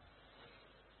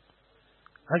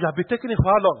 And you have been taking it for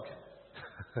how long?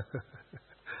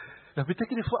 You have been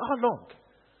taking it for how long?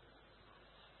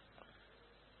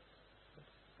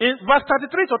 In verse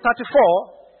 33 to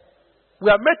 34,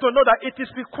 we are made to know that it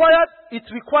requires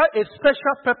a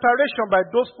special preparation by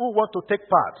those who want to take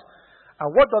part.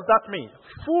 And what does that mean?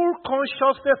 Full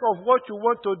consciousness of what you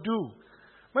want to do.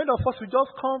 Many of us will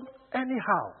just come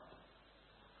anyhow.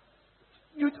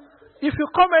 If you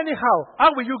come anyhow,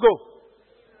 how will you go?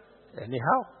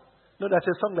 Anyhow. No, there's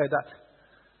a song like that.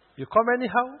 You come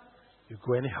anyhow, you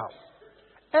go anyhow.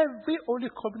 Every Holy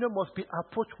Communion must be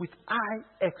approached with high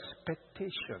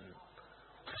expectation.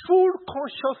 Full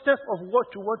consciousness of what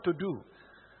you want to do.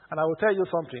 And I will tell you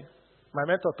something. My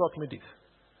mentor taught me this.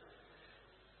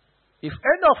 If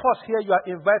any of us here, you are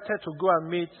invited to go and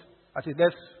meet, I think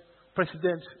that's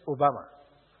President Obama.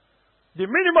 The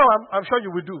minimum I'm sure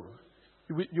you will do,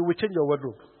 you will change your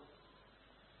wardrobe.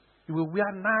 You will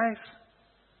wear nice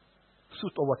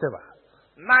suit or whatever.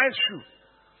 Nice shoe.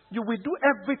 You will do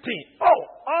everything.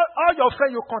 All your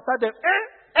friends, you contact them.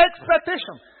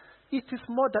 Expectation. It is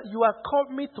more that you are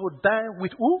coming to dine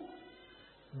with who?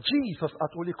 Jesus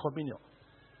at Holy Communion.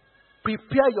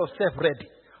 Prepare yourself ready.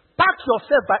 Pack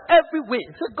yourself by every way.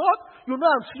 Say, God, you know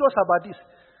I'm serious about this.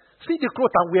 See the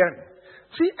clothes I'm wearing.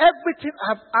 See everything.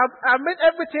 I've made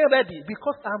everything ready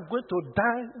because I'm going to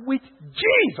dine with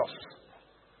Jesus.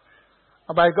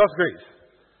 And by God's grace,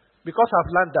 because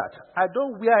I've learned that, I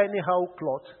don't wear anyhow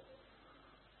clothes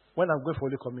when I'm going for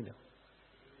Holy Communion.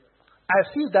 I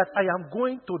feel that I am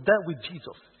going to dine with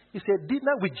Jesus. It's a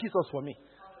dinner with Jesus for me.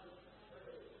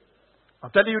 I'm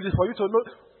telling you this for you to know.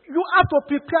 You have to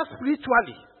prepare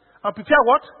spiritually. And prepare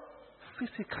what?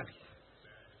 Physically.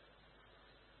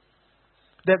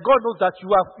 Then God knows that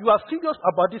you are serious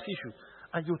about this issue.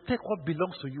 And you take what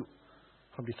belongs to you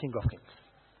from the King of Kings.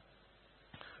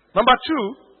 Number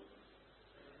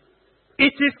 2,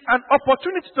 it is an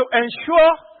opportunity to ensure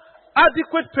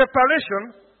adequate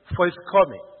preparation for His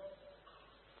coming.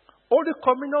 Holy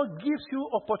Communion gives you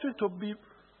opportunity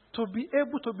to be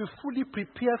able to be fully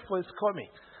prepared for His coming.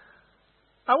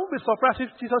 I won't be surprised if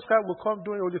Jesus Christ will come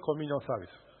during Holy Communion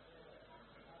service.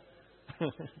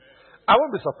 I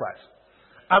won't be surprised.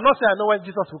 I'm not saying I know when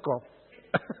Jesus will come.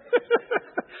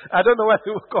 I don't know when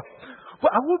He will come.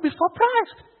 But I will be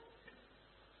surprised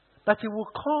that He will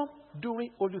come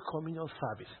during Holy Communion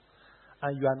service.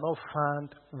 And you are not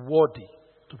found worthy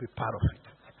to be part of it.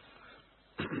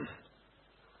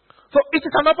 So it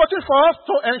is an opportunity for us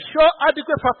to ensure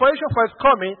adequate preparation for His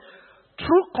coming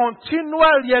through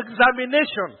continual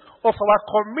re-examination of our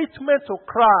commitment to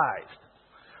Christ.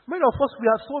 Many of us, we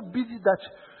are so busy that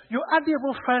you hardly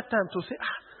even find time to say,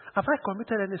 have I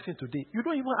committed anything today? You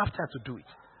don't even have time to do it.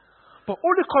 But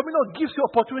Holy Communion gives you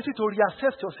opportunity to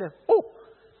reassess yourself.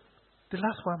 The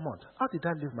last 1 month, how did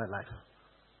I live my life?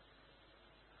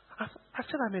 I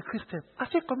said I'm a Christian. I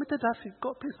said committed that sin.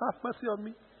 God, please have mercy on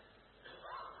me.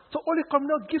 So Holy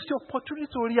Communion gives you opportunity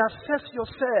to reassess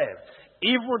yourself,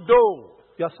 even though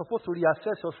you are supposed to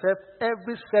reassess yourself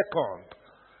every second.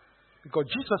 Because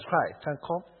Jesus Christ can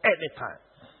come anytime.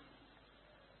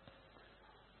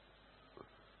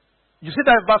 You see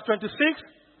that in verse 26?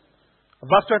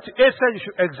 Verse 28 says you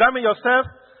should examine yourself.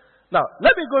 Now,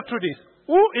 let me go through this.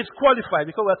 Who is qualified?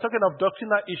 Because we're talking of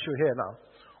doctrinal issue here now.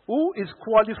 Who is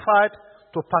qualified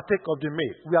to partake of the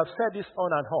meal? We have said this on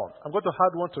and on. I'm going to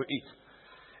add one to it.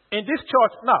 In this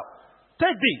church, now,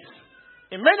 take this.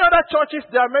 In many other churches,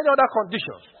 there are many other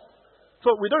conditions.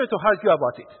 So we don't need to argue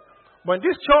about it. But in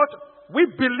this church, we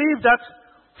believe that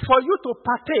for you to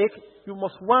partake, you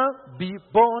must, one, be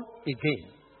born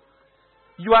again.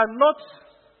 You are not,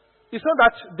 it's not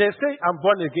that they say, I'm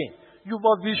born again. You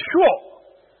must be sure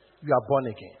you are born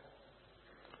again.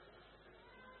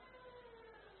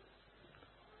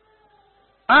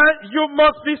 And you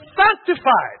must be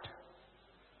sanctified.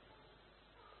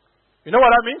 You know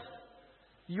what that means?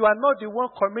 You are not the one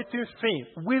committing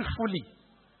sin willfully.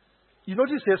 You know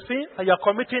this is a sin and you are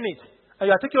committing it. And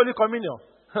you are taking Holy Communion.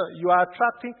 You are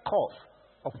attracting curse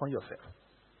upon yourself.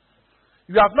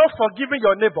 You have not forgiven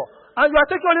your neighbor. And you are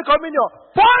taking Holy Communion.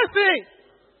 Poison!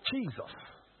 Jesus.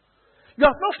 You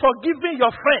have not forgiven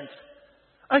your friends.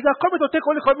 And you are coming to take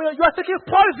Holy Communion. You are taking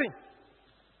poison.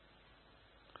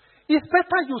 It's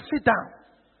better you sit down.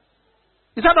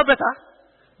 Is that not better?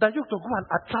 Than you to go and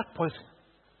attract poison.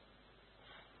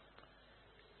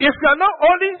 If you are not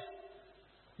holy,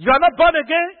 you are not born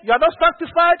again, you are not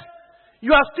sanctified,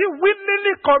 you are still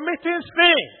willingly committing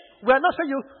sin. We are not saying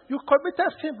you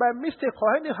committed sin by mistake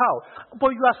or anyhow.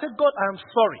 But you are saying, God, I am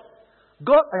sorry.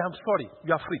 God, I am sorry.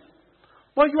 You are free.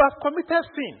 But you have committed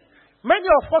sin. Many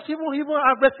of us even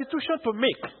have restitution to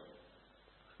make.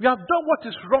 You have done what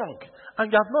is wrong and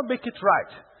you have not made it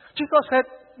right. Jesus said,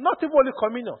 not even Holy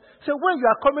Communion. So when you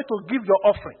are coming to give your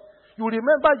offering, you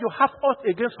remember you have ought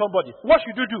against somebody. What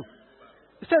should you do?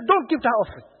 He said, don't give that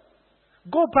offering.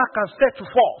 Go back and settle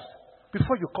first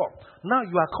before you come. Now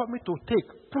you are coming to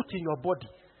put in your body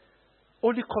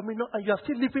Holy Communion and you are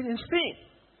still living in sin.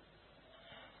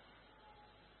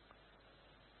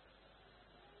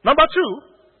 Number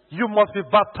 2, you must be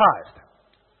baptized.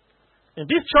 In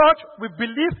this church, we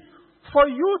believe for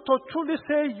you to truly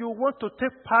say you want to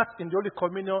take part in the Holy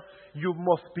Communion, you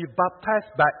must be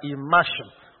baptized by immersion.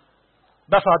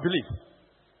 That's our belief.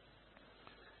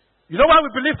 You know why we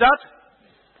believe that?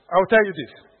 I will tell you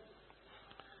this.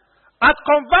 At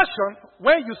conversion,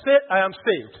 when you say, I am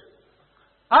saved,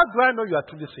 how do I know you are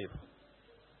truly saved?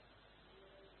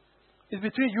 It's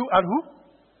between you and who?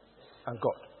 And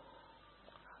God.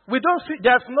 We don't see,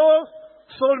 there's no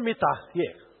soul meter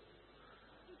here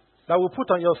that will put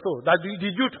on your soul. That did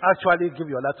you actually give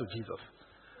your life to Jesus?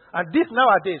 And this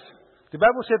nowadays, the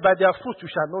Bible says, by their fruit you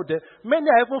shall know them. Many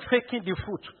are even faking the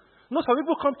fruit. No, some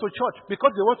people come to church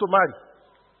because they want to marry.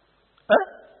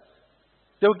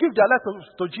 They will give their life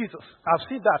to Jesus. I've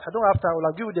seen that. I don't have time.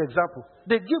 I'll give you the example.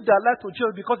 They give their life to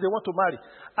Jesus because they want to marry.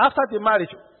 After the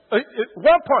marriage,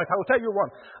 one point, I will tell you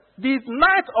one. The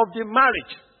night of the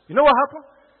marriage, you know what happened?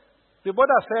 The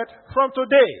brother said, from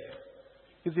today,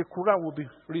 is the Quran will be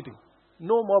reading.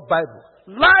 No more Bible.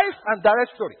 Life and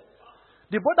direct story.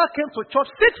 The brother came to church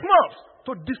 6 months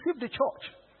to deceive the church.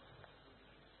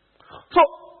 So,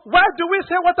 why do we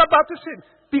say what about this sin?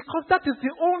 Because that is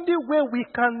the only way we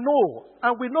can know.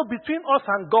 And we know between us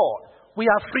and God, we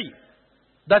are free.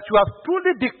 That you have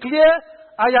truly declared,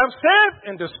 I am saved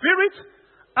in the Spirit,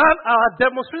 and I have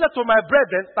demonstrated to my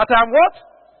brethren that I am what?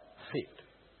 Saved.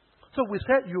 So we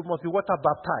said you must be water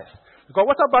baptized. Because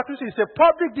water baptism is a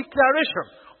public declaration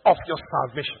of your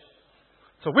salvation.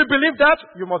 So we believe that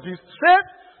you must be saved,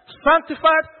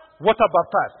 sanctified, water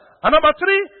baptized. And number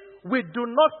 3, we do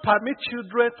not permit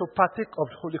children to partake of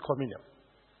Holy Communion.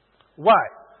 Why?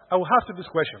 I will ask you this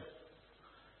question.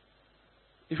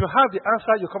 If you have the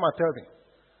answer, you come and tell me.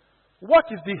 What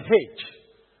is the age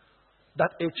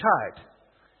that a child,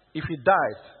 if he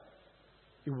dies,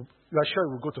 you are sure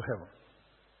he will go to heaven?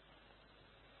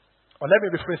 Or let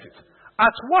me rephrase it.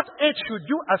 At what age should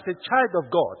you, as a child of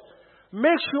God,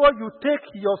 make sure you take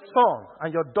your son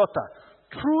and your daughter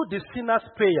through the sinner's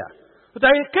prayer, so that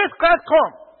in case Christ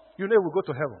comes, you know he will go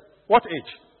to heaven? What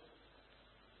age?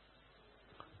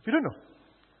 You don't know.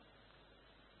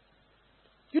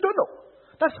 You don't know.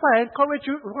 That's why I encourage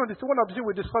you, one of the things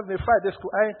we discussed in the Friday school,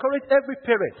 I encourage every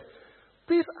parent,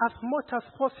 please, as much as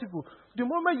possible, the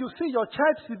moment you see your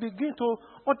child begin to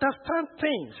understand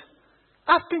things,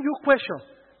 asking you questions,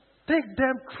 take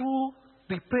them through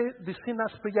the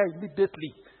sinner's prayer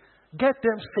immediately. Get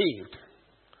them saved.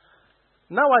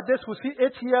 Nowadays, we see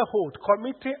 8-year-old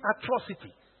committing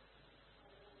atrocity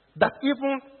that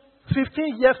even 15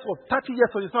 years old, 30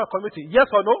 years old is not committing. Yes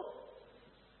or no?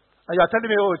 And you are telling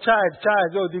me, oh, child,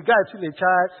 oh, the guy is still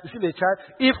a child.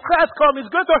 If Christ comes,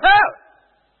 he's going to hell.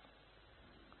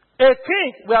 A king,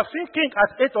 we have seen king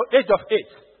at age of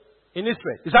 8 in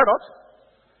Israel. Is that not?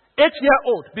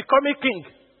 8-year-old becoming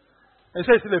king. And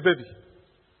says he's still a baby.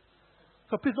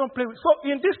 So please don't play with. So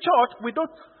in this church,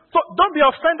 don't be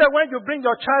offended when you bring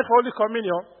your child for Holy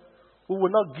Communion. We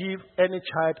will not give any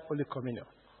child Holy Communion.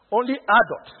 Only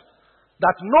adults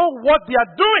that know what they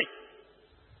are doing.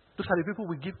 Those are the people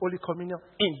we give Holy Communion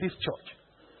in this church.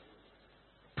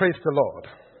 Praise the Lord.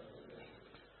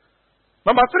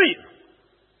 Number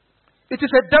 3. It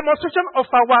is a demonstration of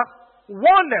our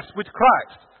oneness with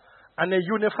Christ and a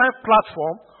unified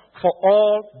platform for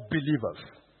all believers.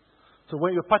 So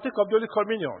when you partake of the Holy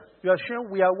Communion, you are showing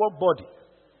we are one body.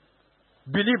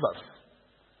 Believers.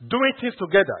 Doing things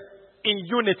together in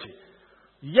unity.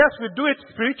 Yes, we do it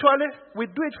spiritually. We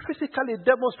do it physically,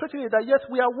 demonstrating that yes,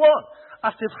 we are one.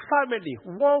 As a family,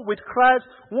 one with Christ,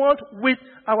 one with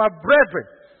our brethren.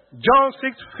 John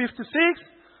 6:56,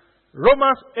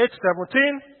 Romans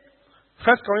 8:17,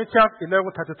 1 Corinthians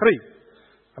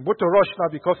 11:33. I'm going to rush now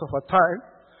because of our time.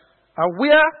 And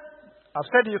where I've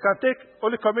said you can take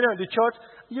Holy Communion in the church.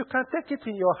 You can take it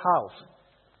in your house.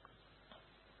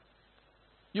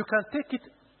 You can take it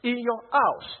in your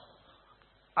house.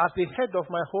 As the head of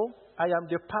my home, I am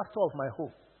the pastor of my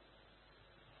home.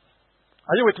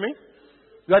 Are you with me?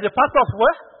 You are the pastor of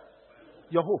where?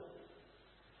 Your home.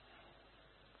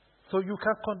 So you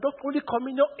can conduct Holy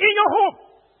Communion in your home.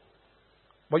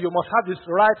 But you must have this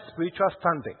right spiritual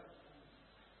standing.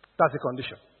 That's the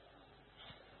condition.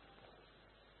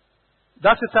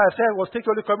 That's the time I said was take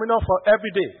Holy Communion for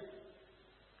every day.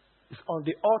 It's on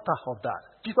the altar of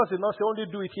that. Jesus did not say only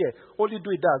do it here, only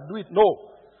do it there, do it. No.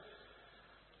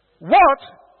 What?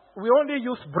 We only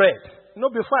use bread. You know,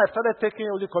 before I started taking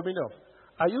Holy Communion,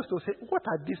 I used to say, what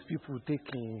are these people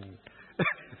taking?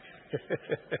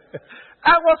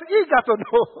 I was eager to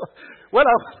know when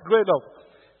I was growing up.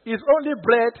 It's only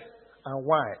bread and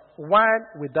wine. Wine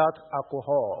without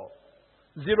alcohol.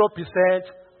 0%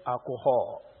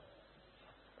 alcohol.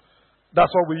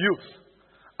 That's what we use.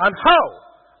 And how?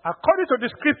 According to the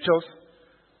scriptures,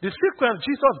 the sequence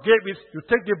Jesus gave is you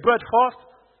take the bread first,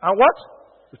 and what?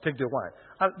 You take the wine.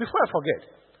 And before I forget,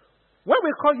 when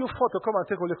we call you forth to come and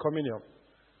take Holy Communion,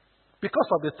 because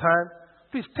of the time,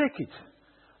 please take it.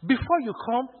 Before you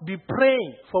come, be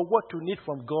praying for what you need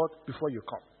from God before you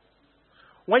come.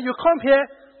 When you come here,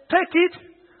 take it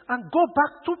and go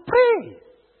back to pray.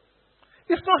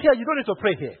 It's not here, you don't need to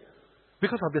pray here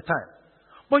because of the time.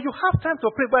 But you have time to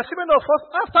pray. But many of us,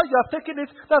 after you have taken it,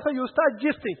 that's when you start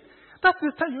gisting. That's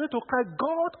the time you need to cry,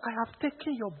 God, I have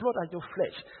taken your blood and your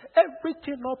flesh.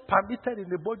 Everything not permitted in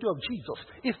the body of Jesus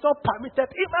is not permitted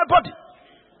in my body.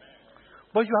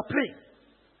 But you are praying.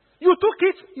 You took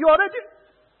it, you already.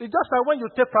 It's just like when you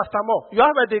take paracetamol. You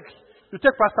have a headache, you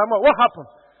take paracetamol. What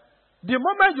happened? The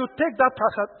moment you take that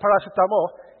paracetamol,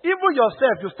 even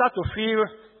yourself, you start to feel,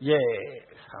 yes,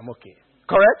 I'm okay.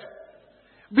 Correct?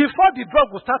 Before the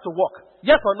drug will start to work.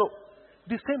 Yes or no?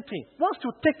 The same thing. Once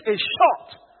you take a shot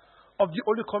of the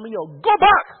Holy Communion, go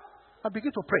back and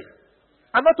begin to pray.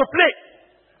 And not to play.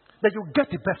 Then you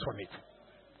get the best from it.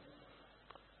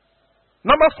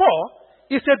 Number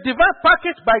 4 is a divine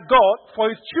package by God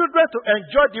for his children to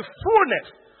enjoy the fullness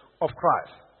of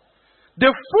Christ.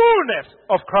 The fullness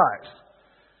of Christ.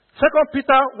 2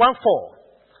 Peter 1:4.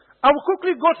 I will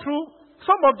quickly go through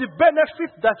some of the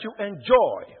benefits that you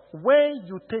enjoy when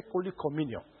you take Holy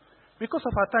Communion. Because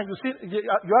of our time, you see,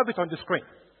 you have it on the screen.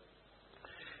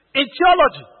 In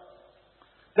theology,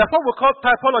 that's what we call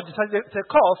typology. It's a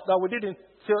course that we did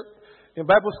in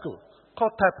Bible school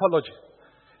called typology.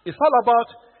 It's all about,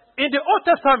 in the Old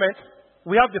Testament,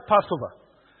 we have the Passover.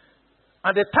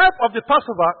 And the type of the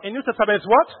Passover in New Testament is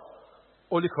what?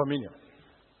 Holy Communion.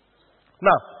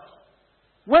 Now,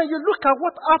 when you look at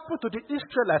what happened to the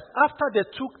Israelites after they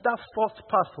took that first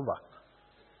Passover,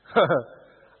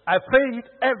 I pray it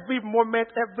every moment,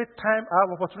 every time I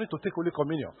have opportunity to take Holy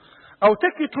Communion. I will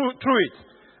take you through it.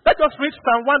 Let us read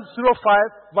Psalm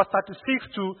 105, verse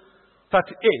 36 to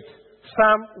 38.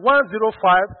 Psalm 105,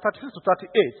 36 to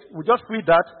 38. We'll just read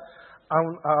that,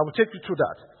 and I will take you through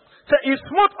that. So, he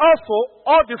smote also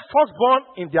all the firstborn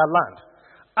in their land.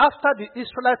 After the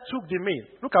Israelites took the meal,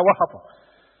 look at what happened.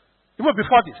 Even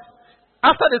before this.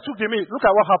 After they took the meal, look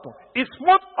at what happened. He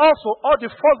smote also all the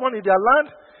firstborn in their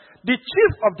land, the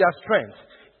chief of their strength.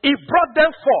 He brought them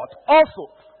forth also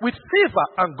with silver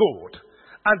and gold.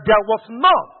 And there was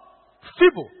none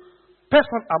feeble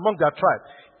person among their tribe.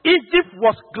 Egypt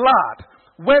was glad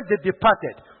when they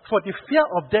departed, for the fear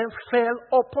of them fell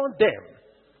upon them.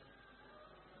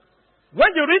 When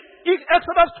you read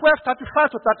Exodus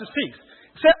 12:35 to 36,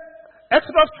 say,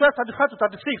 Exodus 12:35 to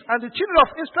 36, and the children of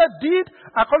Israel did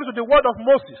according to the word of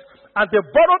Moses, and they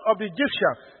borrowed of the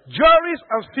Egyptians jewelries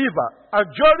and silver, and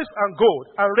jewelries and gold,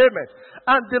 and raiment.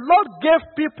 And the Lord gave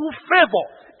people favor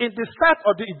in the sight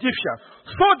of the Egyptians,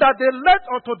 so that they lent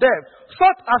unto them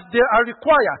such as they are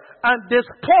required, and they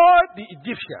spoiled the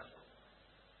Egyptians.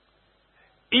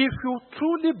 If you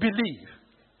truly believe,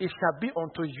 it shall be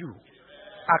unto you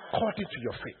according to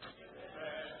your faith.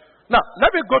 Now,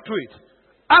 let me go to it.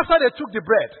 After they took the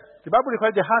bread, the Bible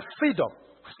records they had freedom.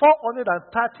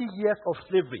 430 years of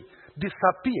slavery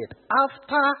disappeared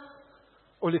after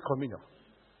Holy Communion.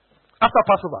 After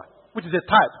Passover, which is a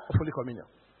type of Holy Communion.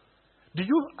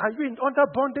 Are you under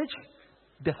bondage?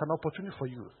 There's an opportunity for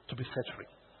you to be set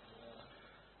free.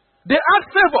 They had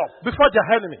favor before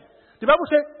their enemy. The Bible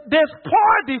says they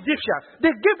spoiled the Egyptians.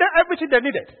 They gave them everything they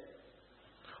needed.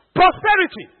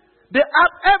 Prosperity. They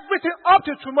had everything up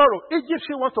to tomorrow.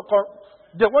 Egyptians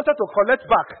they wanted to collect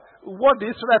back what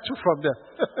the Israelites took from them.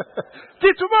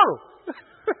 Till tomorrow.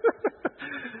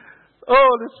 Oh,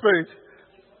 Holy Spirit.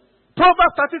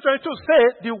 Proverbs 30:22 says,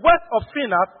 the wealth of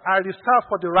sinners are reserved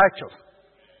for the righteous.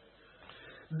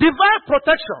 Divine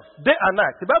protection, day and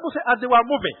night. The Bible says, as they were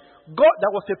moving, God, there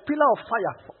was a pillar of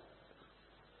fire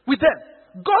with them.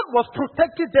 God was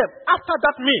protecting them after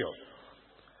that meal.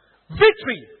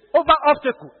 Victory over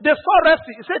obstacle. They saw Red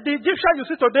Sea. He said, the Egyptian you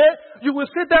see today, you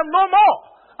will see them no more.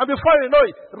 And before you know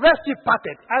it, Red Sea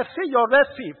parted. I see your Red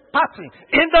Sea parting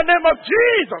in the name of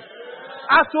Jesus.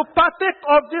 As you partake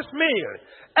of this meal,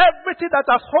 everything that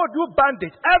has held you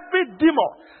bandage, every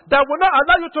demon that will not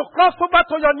allow you to cross over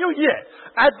to your new year,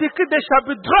 I decree they shall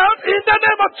be drowned in the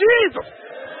name of Jesus.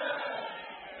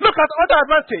 Look at other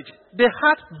advantage. They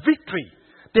had victory.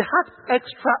 They had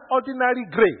extraordinary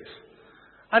grace.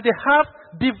 And they have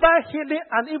divine healing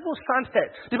and even sound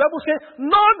health. The Bible says,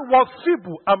 none was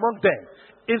feeble among them.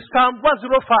 In Psalm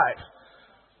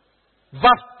 105,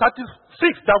 verse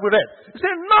 36 that we read. It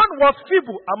said, none was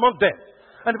feeble among them.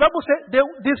 And the Bible said,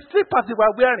 the slippers they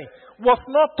were wearing was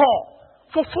not torn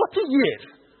for 40 years.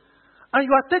 And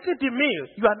you are taking the meal,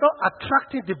 you are not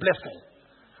attracting the blessing.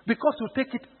 Because you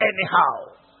take it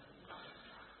anyhow.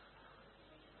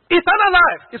 Eternal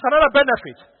life is another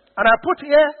benefit. And I put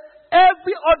here,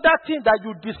 every other thing that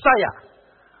you desire,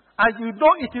 and you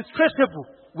know it is traceable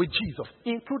with Jesus,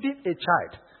 including a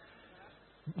child.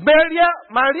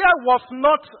 Maria was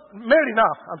not, Mary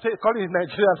now, I'm calling it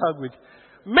Nigerian language.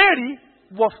 Mary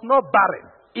was not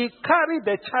barren. He carried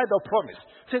the child of promise.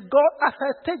 Say, God, as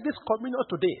I take this communion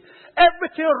today,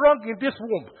 everything wrong in this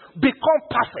womb become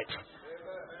perfect.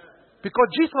 Because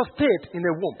Jesus stayed in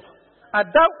a womb.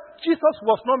 And that Jesus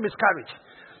was not miscarriage.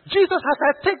 Jesus, as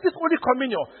I take this Holy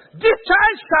Communion, this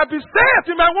child shall be saved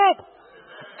in my womb.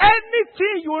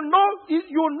 Anything you know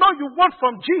you want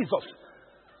from Jesus,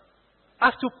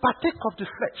 as to partake of the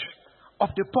flesh,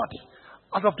 of the body,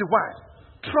 and of the wine,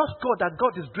 trust God that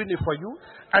God is doing it for you,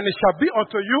 and it shall be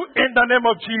unto you in the name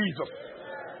of Jesus.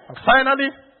 And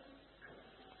finally,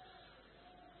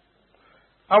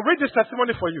 I'll read this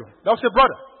testimony for you. There was a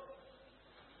brother.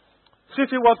 Since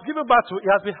he was given birth to, he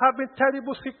has been having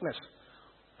terrible sickness.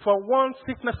 From one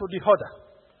sickness to the other.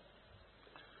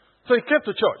 So he came to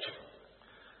church.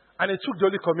 And he took the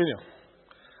Holy Communion.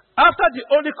 After the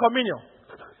Holy Communion,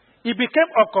 he became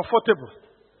uncomfortable.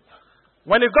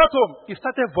 When he got home, he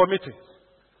started vomiting.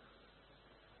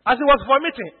 As he was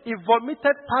vomiting, he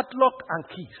vomited padlock and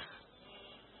keys.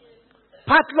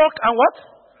 Padlock and what?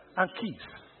 And keys.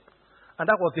 And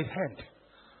that was the end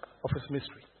of his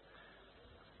mystery.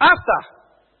 After,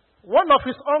 one of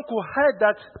his uncles heard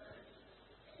that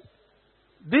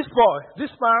this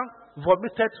man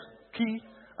vomited key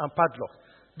and padlock.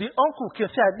 The uncle can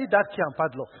say, I need that key and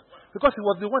padlock. Because he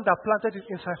was the one that planted it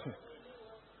inside him.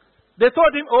 They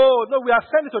told him, oh, no, we are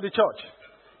sending to the church.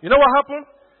 You know what happened?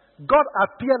 God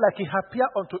appeared like he appeared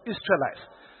unto Israelites.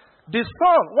 The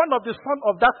son, one of the sons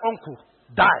of that uncle,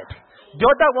 died. The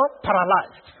other one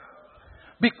paralyzed.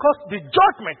 Because the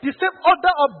judgment, the same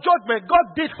order of judgment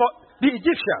God did for the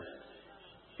Egyptian,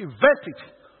 he vent it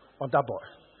on that boy.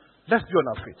 Let's be on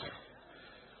our feet.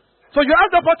 So you have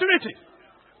the opportunity.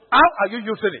 How are you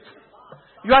using it?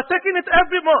 You are taking it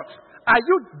every month. Are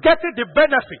you getting the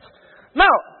benefit?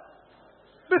 Now,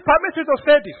 please permit me to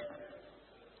say this.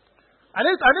 I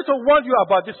need to warn you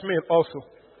about this meal also.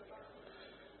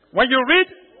 When you read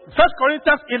 1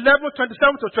 Corinthians 11:27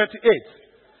 to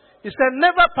 28, it said,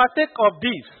 never partake of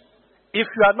this if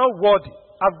you are not worthy.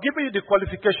 I've given you the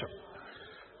qualification.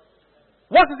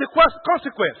 What is the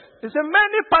consequence? It said,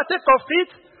 many partake of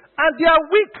it and they are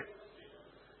weak.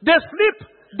 They sleep,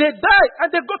 they die, and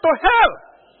they go to hell.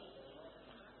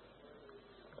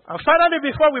 And finally,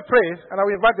 before we pray, and I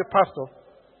will invite the pastor,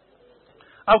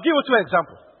 I'll give you two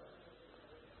examples.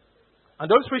 And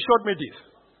the Holy Spirit showed me this.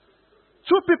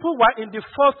 Two people were in the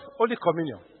first Holy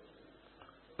Communion.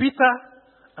 Peter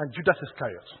and Judas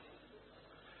Iscariot.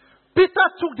 Peter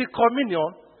took the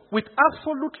communion with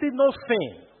absolutely no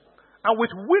sin and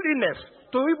with willingness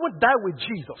to even die with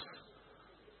Jesus.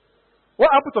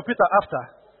 What happened to Peter after?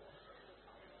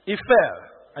 He fell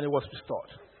and he was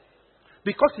restored.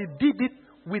 Because he did it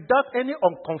without any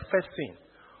unconfessed sin.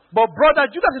 But brother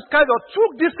Judas Iscariot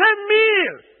took the same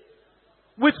meal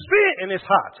with sin in his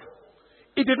heart.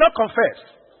 He did not confess.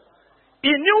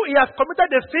 He knew he has committed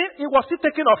a sin. He was still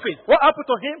taking of it. What happened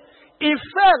to him? He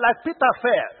fell like Peter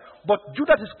fell. But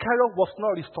Judas Iscariot was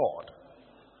not restored.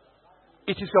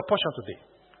 It is your portion today.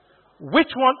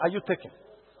 Which one are you taking?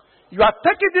 You are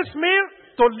taking this meal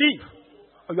to live.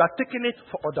 Or you are taking it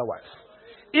for otherwise.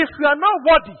 If you are not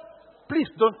worthy, please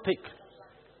don't take.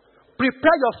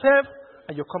 Prepare yourself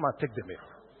and you come and take the meal.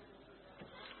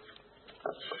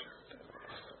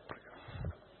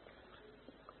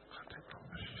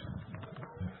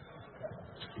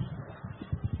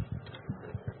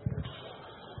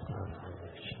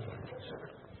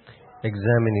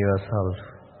 Examine yourself.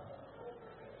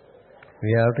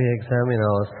 We have to examine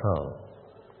ourselves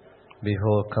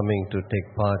before coming to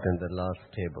take part in the Lord's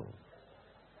table.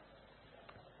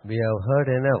 We have heard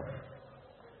enough.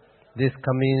 This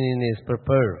communion is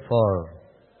prepared for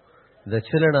the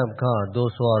children of God,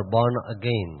 those who are born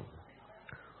again,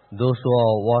 those who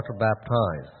are water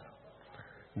baptized,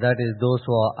 that is, those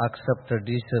who have accepted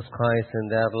Jesus Christ in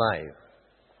their life,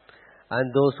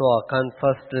 and those who have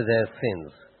confessed their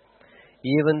sins.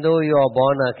 Even though you are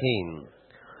born again,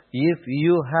 if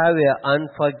you have an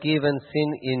unforgiven sin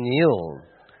in you,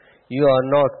 you are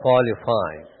not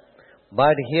qualified.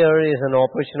 But here is an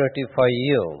opportunity for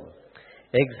you.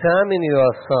 Examine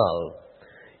yourself.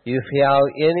 If you have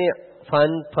any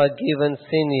unforgiven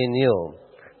sin in you,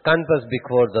 confess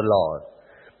before the Lord.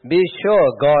 Be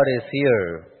sure God is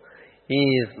here. He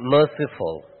is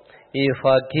merciful. He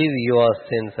forgives your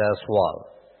sins as well.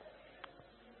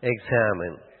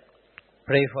 Examine.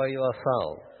 Pray for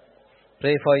yourself.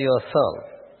 Pray for yourself.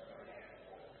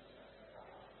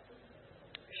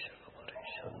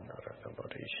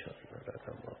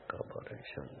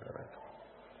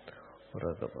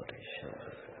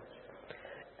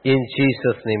 In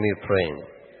Jesus' name we pray.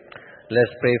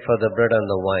 Let's pray for the bread and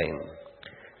the wine.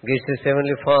 Gracious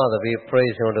Heavenly Father, we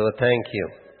praise you and we thank you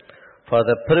for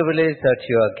the privilege that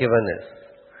you have given us.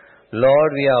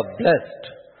 Lord, we are blessed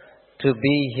to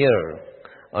be here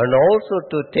and also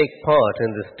to take part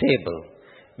in this table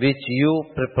which you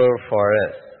prepare for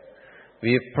us.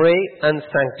 We pray and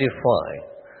sanctify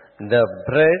the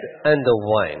bread and the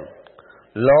wine,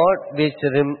 Lord, which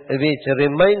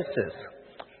reminds us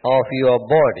of your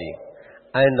body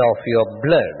and of your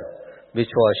blood which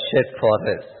was shed for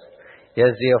us.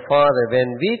 Yes, dear Father,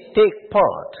 when we take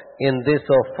part in this,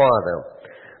 oh Father,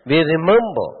 we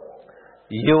remember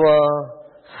your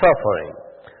suffering,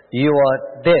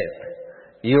 your death,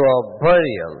 your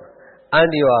burial, and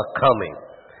your coming.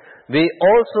 We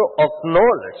also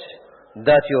acknowledge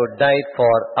that you died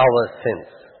for our sins.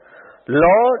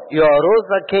 Lord, you rose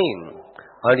again,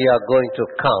 and you are going to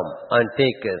come and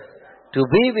take us to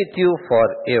be with you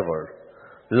forever.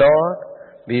 Lord,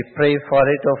 we pray for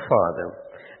it, O Father.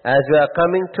 As we are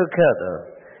coming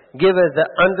together, give us the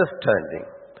understanding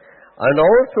and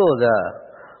also the,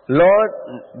 Lord,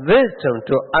 wisdom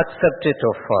to accept it,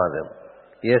 O Father.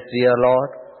 Yes, dear Lord,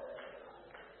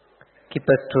 keep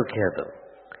us together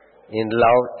in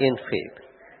love, in faith.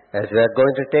 As we are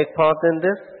going to take part in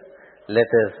this, let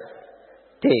us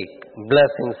take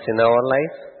blessings in our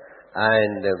life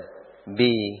and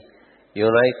be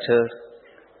united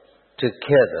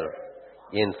together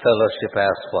in fellowship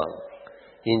as one.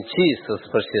 In Jesus'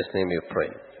 precious name we pray.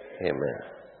 Amen.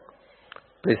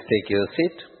 Please take your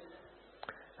seat.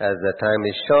 As the time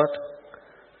is short,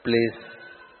 please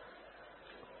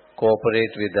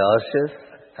cooperate with the ushers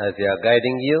as they are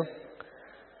guiding you.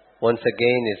 Once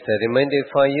again, it's a reminder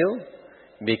for you,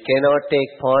 we cannot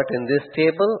take part in this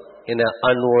table in an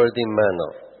unworthy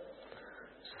manner.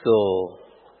 So,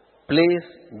 please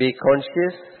be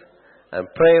conscious and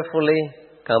prayerfully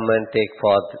come and take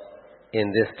part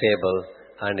in this table,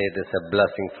 and it is a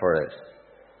blessing for us.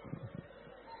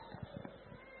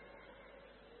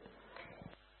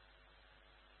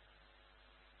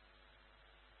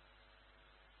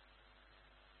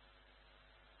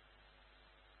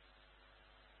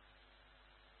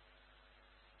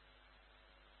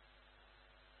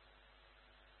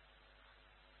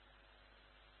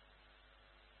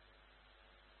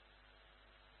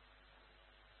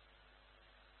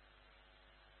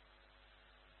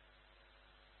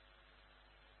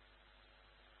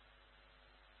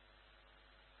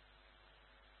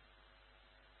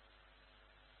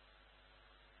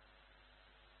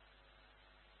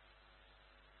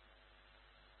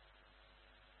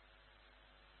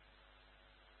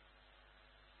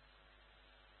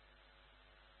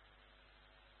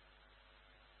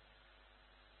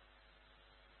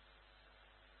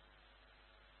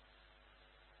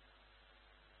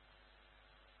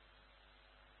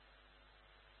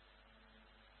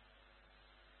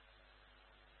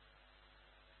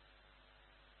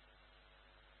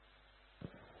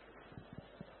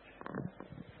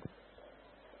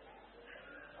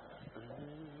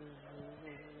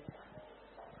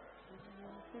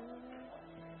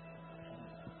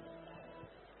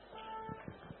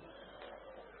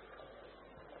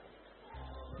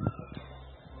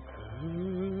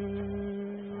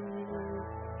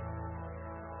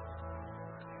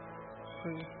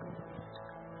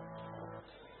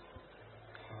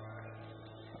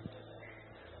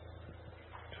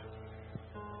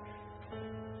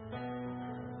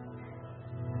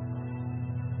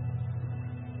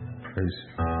 Praise.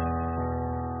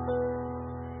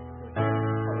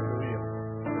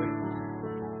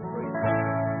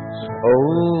 Oh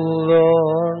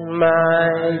Lord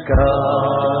my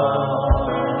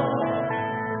God,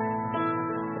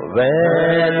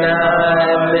 when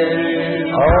I'm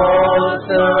in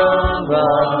awesome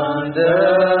wonder,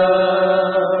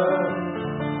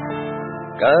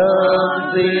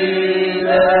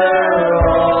 consider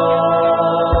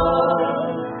all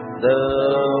the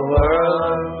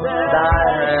world thy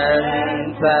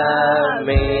hands have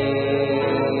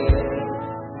made.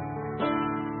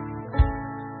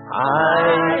 I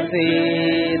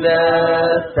see the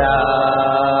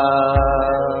stars,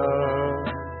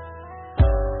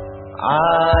 I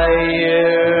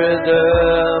hear the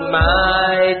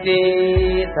mighty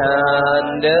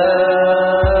thunder,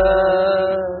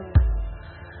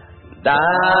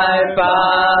 thy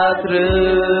path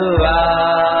throughout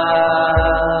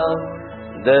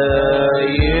the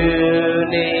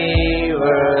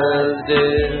universe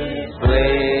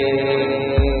display.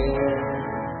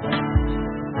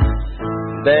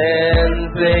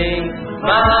 Then sings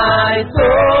my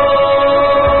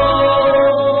soul,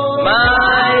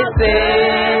 my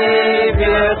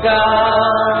Savior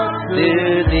God,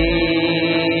 to thee.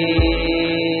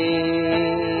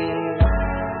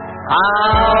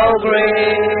 How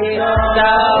great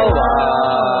thou art,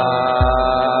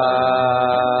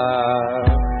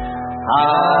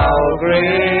 how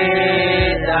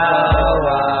great thou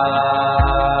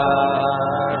art.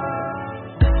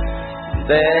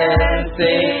 Then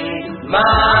sings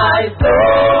my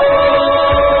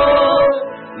soul,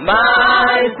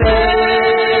 my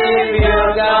Savior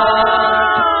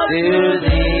God, to thee.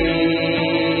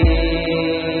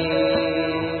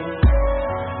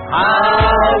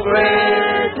 How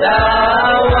great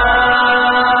thou art,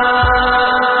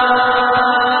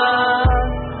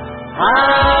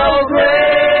 how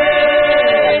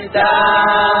great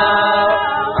thou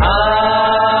art.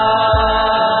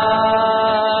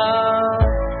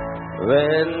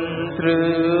 When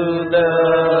through the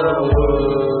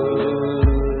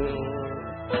woods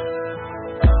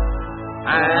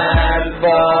and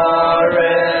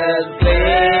forest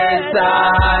place I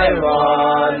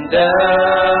wander,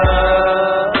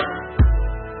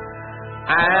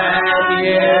 and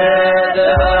hear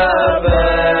the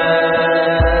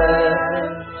birds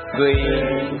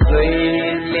sing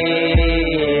sweetly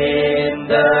in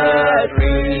the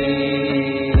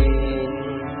trees.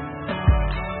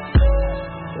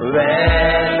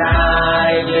 When I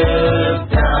look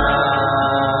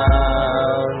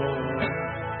down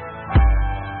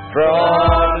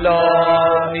from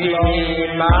lofty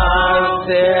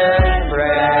mountain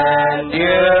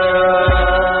grandeur,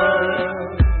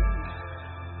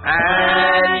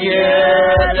 and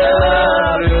hear the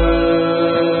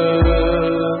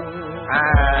brook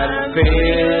and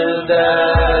feel the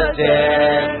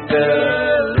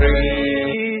gentle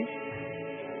breeze,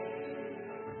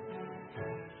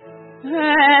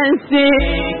 and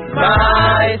sing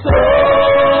my soul,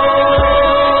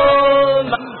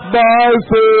 my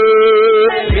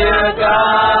Savior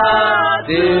God,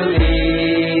 to thee.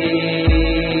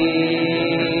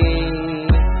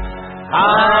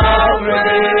 How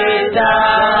great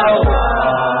thou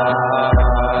art,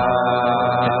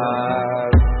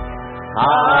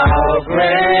 how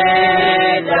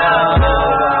great thou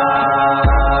art.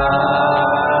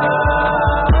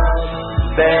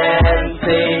 Then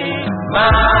sing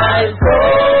my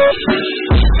soul,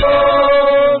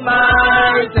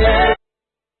 my Savior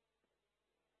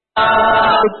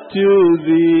to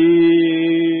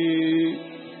thee.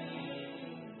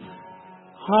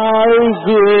 How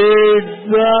great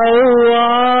thou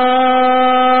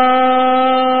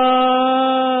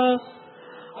art,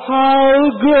 how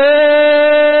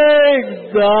great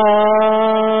thou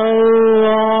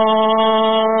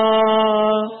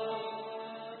art.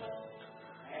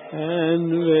 And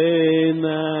when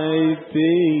I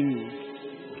think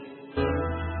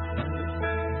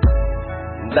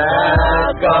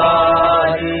that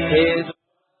God is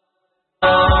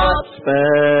not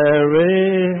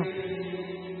sparing,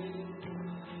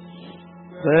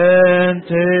 sent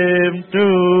him to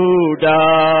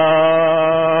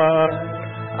die,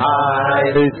 I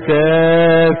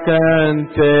scarce can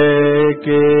take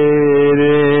it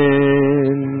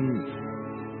in.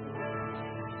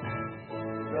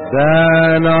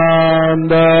 Then on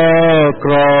the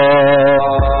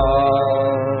cross,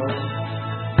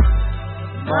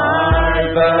 my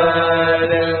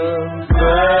burdens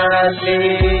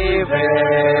gladly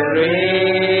bearing,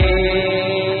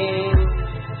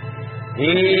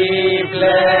 he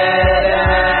bled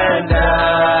and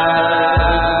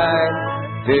died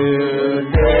to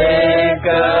take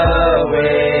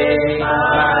away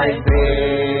my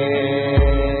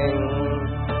sin.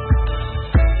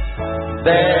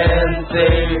 Then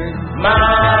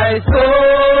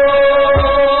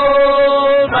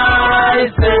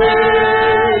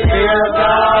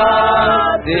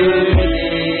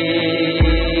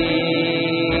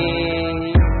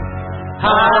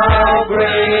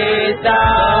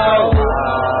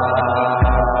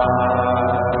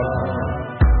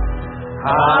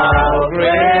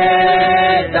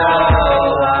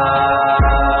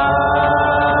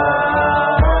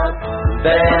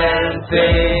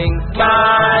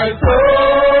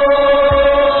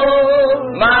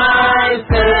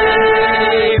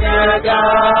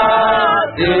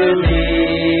to me.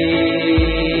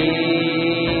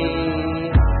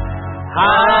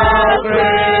 How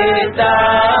great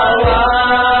thou art!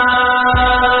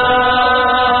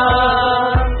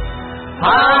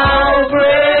 How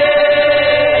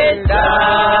great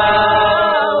thou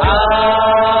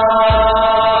art!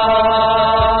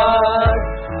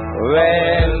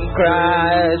 When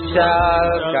Christ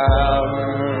shall come,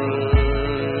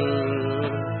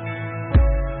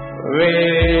 we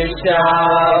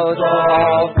shout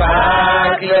of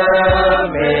acclamation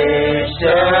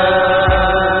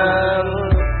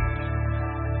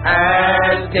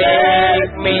and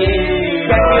take me.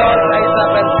 Can we all rise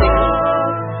up and sing?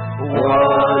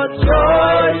 What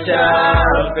joy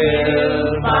shall fill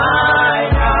my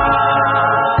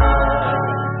heart?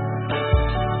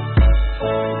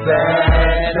 Then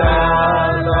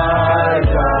shall I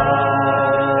go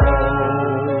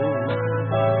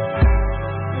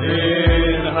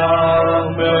in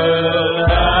humble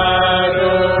adoration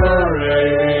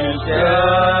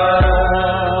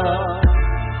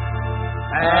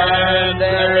and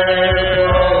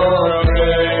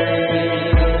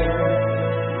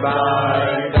my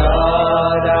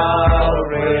God, how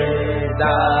great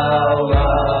thou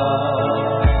art.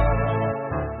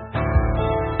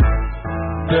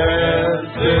 Then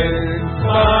sings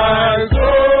my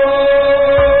soul,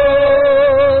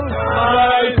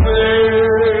 my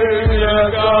Savior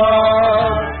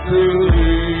God, to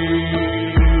thee.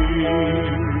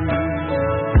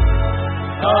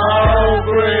 How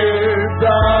great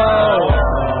thou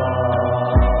art.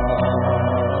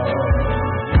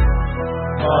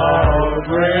 How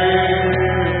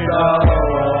great thou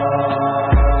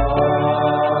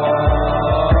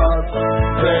art.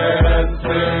 Then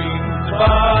sings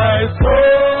my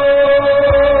soul,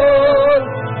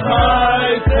 my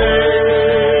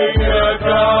Savior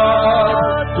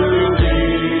God, to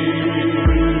thee.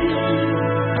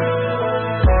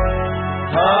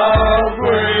 How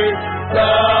great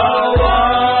thou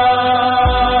art.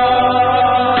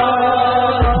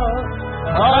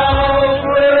 How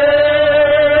great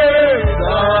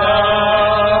thou art.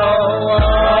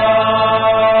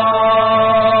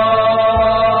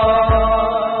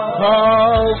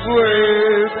 How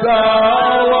great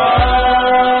thou art.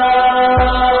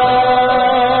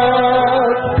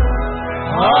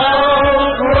 How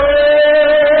great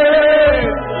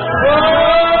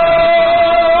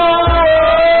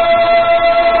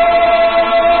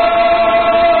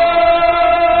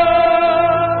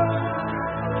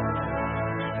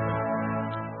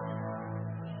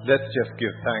Let's just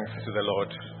give thanks to the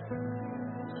Lord.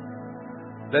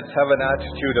 Let's have an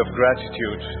attitude of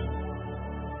gratitude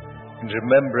in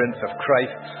remembrance of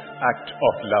Christ's act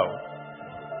of love.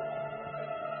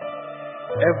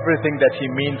 Everything that He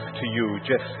means to you,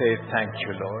 just say, thank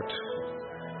you, Lord.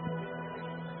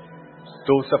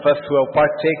 Those of us who have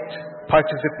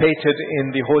participated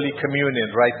in the Holy Communion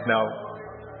right now,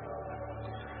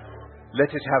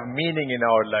 let it have meaning in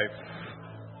our life.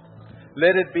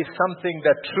 Let it be something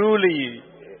that truly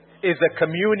is a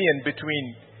communion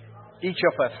between each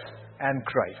of us and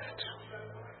Christ.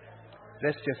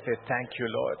 Let's just say, thank you,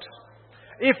 Lord.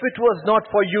 If it was not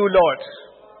for you, Lord,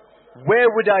 where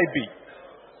would I be?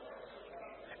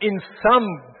 In some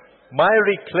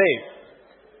miry clay,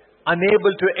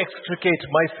 unable to extricate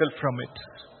myself from it.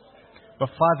 But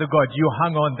Father God, you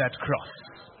hung on that cross.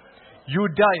 You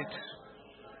died.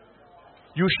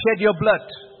 You shed your blood,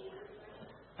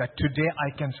 that today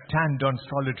I can stand on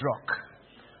solid rock.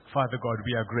 Father God,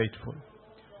 we are grateful.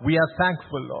 We are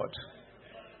thankful, Lord.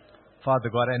 Father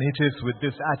God, and it is with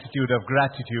this attitude of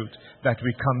gratitude that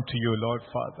we come to you, Lord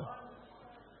Father.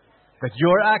 That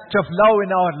your act of love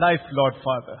in our life, Lord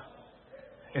Father,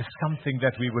 is something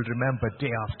that we will remember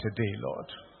day after day, Lord.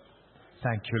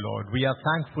 Thank you, Lord. We are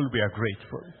thankful, we are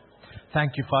grateful.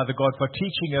 Thank you, Father God, for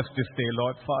teaching us this day,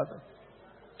 Lord Father,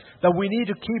 that we need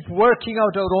to keep working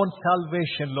out our own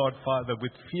salvation, Lord Father,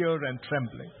 with fear and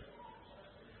trembling.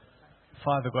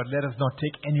 Father God, let us not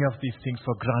take any of these things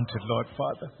for granted, Lord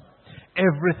Father.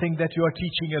 Everything that you are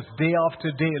teaching us day after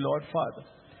day, Lord Father,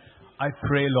 I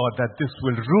pray, Lord, that this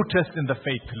will root us in the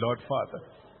faith, Lord Father.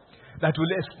 That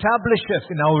will establish us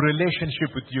in our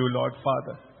relationship with you, Lord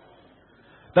Father.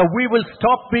 That we will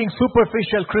stop being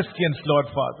superficial Christians, Lord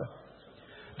Father.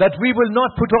 That we will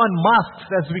not put on masks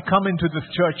as we come into this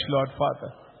church, Lord Father.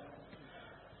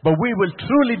 But we will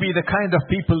truly be the kind of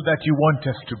people that you want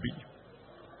us to be.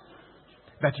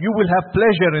 That you will have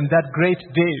pleasure in that great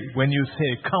day when you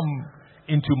say, come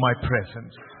into my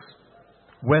presence.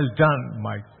 Well done,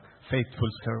 my faithful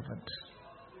servant.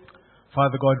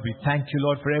 Father God, we thank you,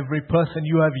 Lord, for every person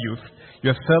you have used,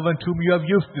 your servant whom you have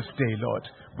used this day, Lord.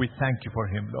 We thank you for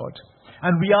him, Lord.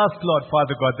 And we ask, Lord,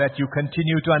 Father God, that you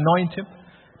continue to anoint him,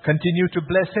 continue to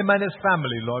bless him and his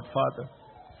family, Lord, Father,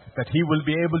 that he will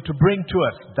be able to bring to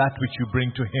us that which you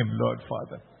bring to him, Lord,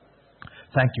 Father.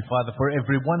 Thank you, Father, for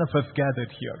every one of us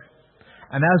gathered here.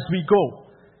 And as we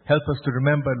go, help us to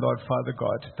remember, Lord, Father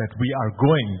God, that we are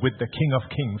going with the King of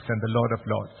Kings and the Lord of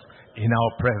Lords in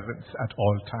our presence at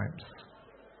all times.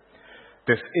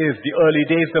 This is the early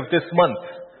days of this month,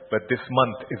 but this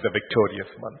month is a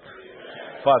victorious month.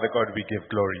 Father God, we give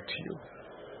glory to you.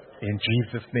 In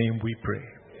Jesus' name we pray.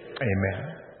 Amen.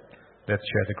 Let's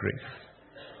share the grace.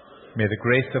 May the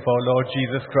grace of our Lord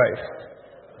Jesus Christ,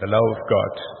 the love of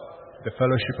God, the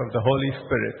fellowship of the Holy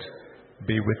Spirit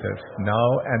be with us now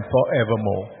and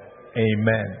forevermore.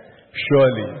 Amen.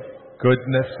 Surely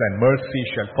goodness and mercy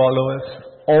shall follow us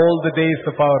all the days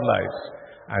of our lives,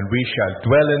 and we shall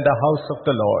dwell in the house of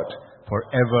the Lord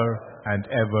forever and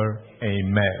ever.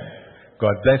 Amen.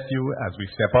 God bless you as we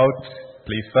step out.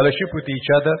 Please fellowship with each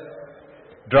other.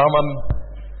 Drama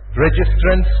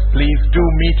registrants, please do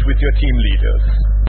meet with your team leaders.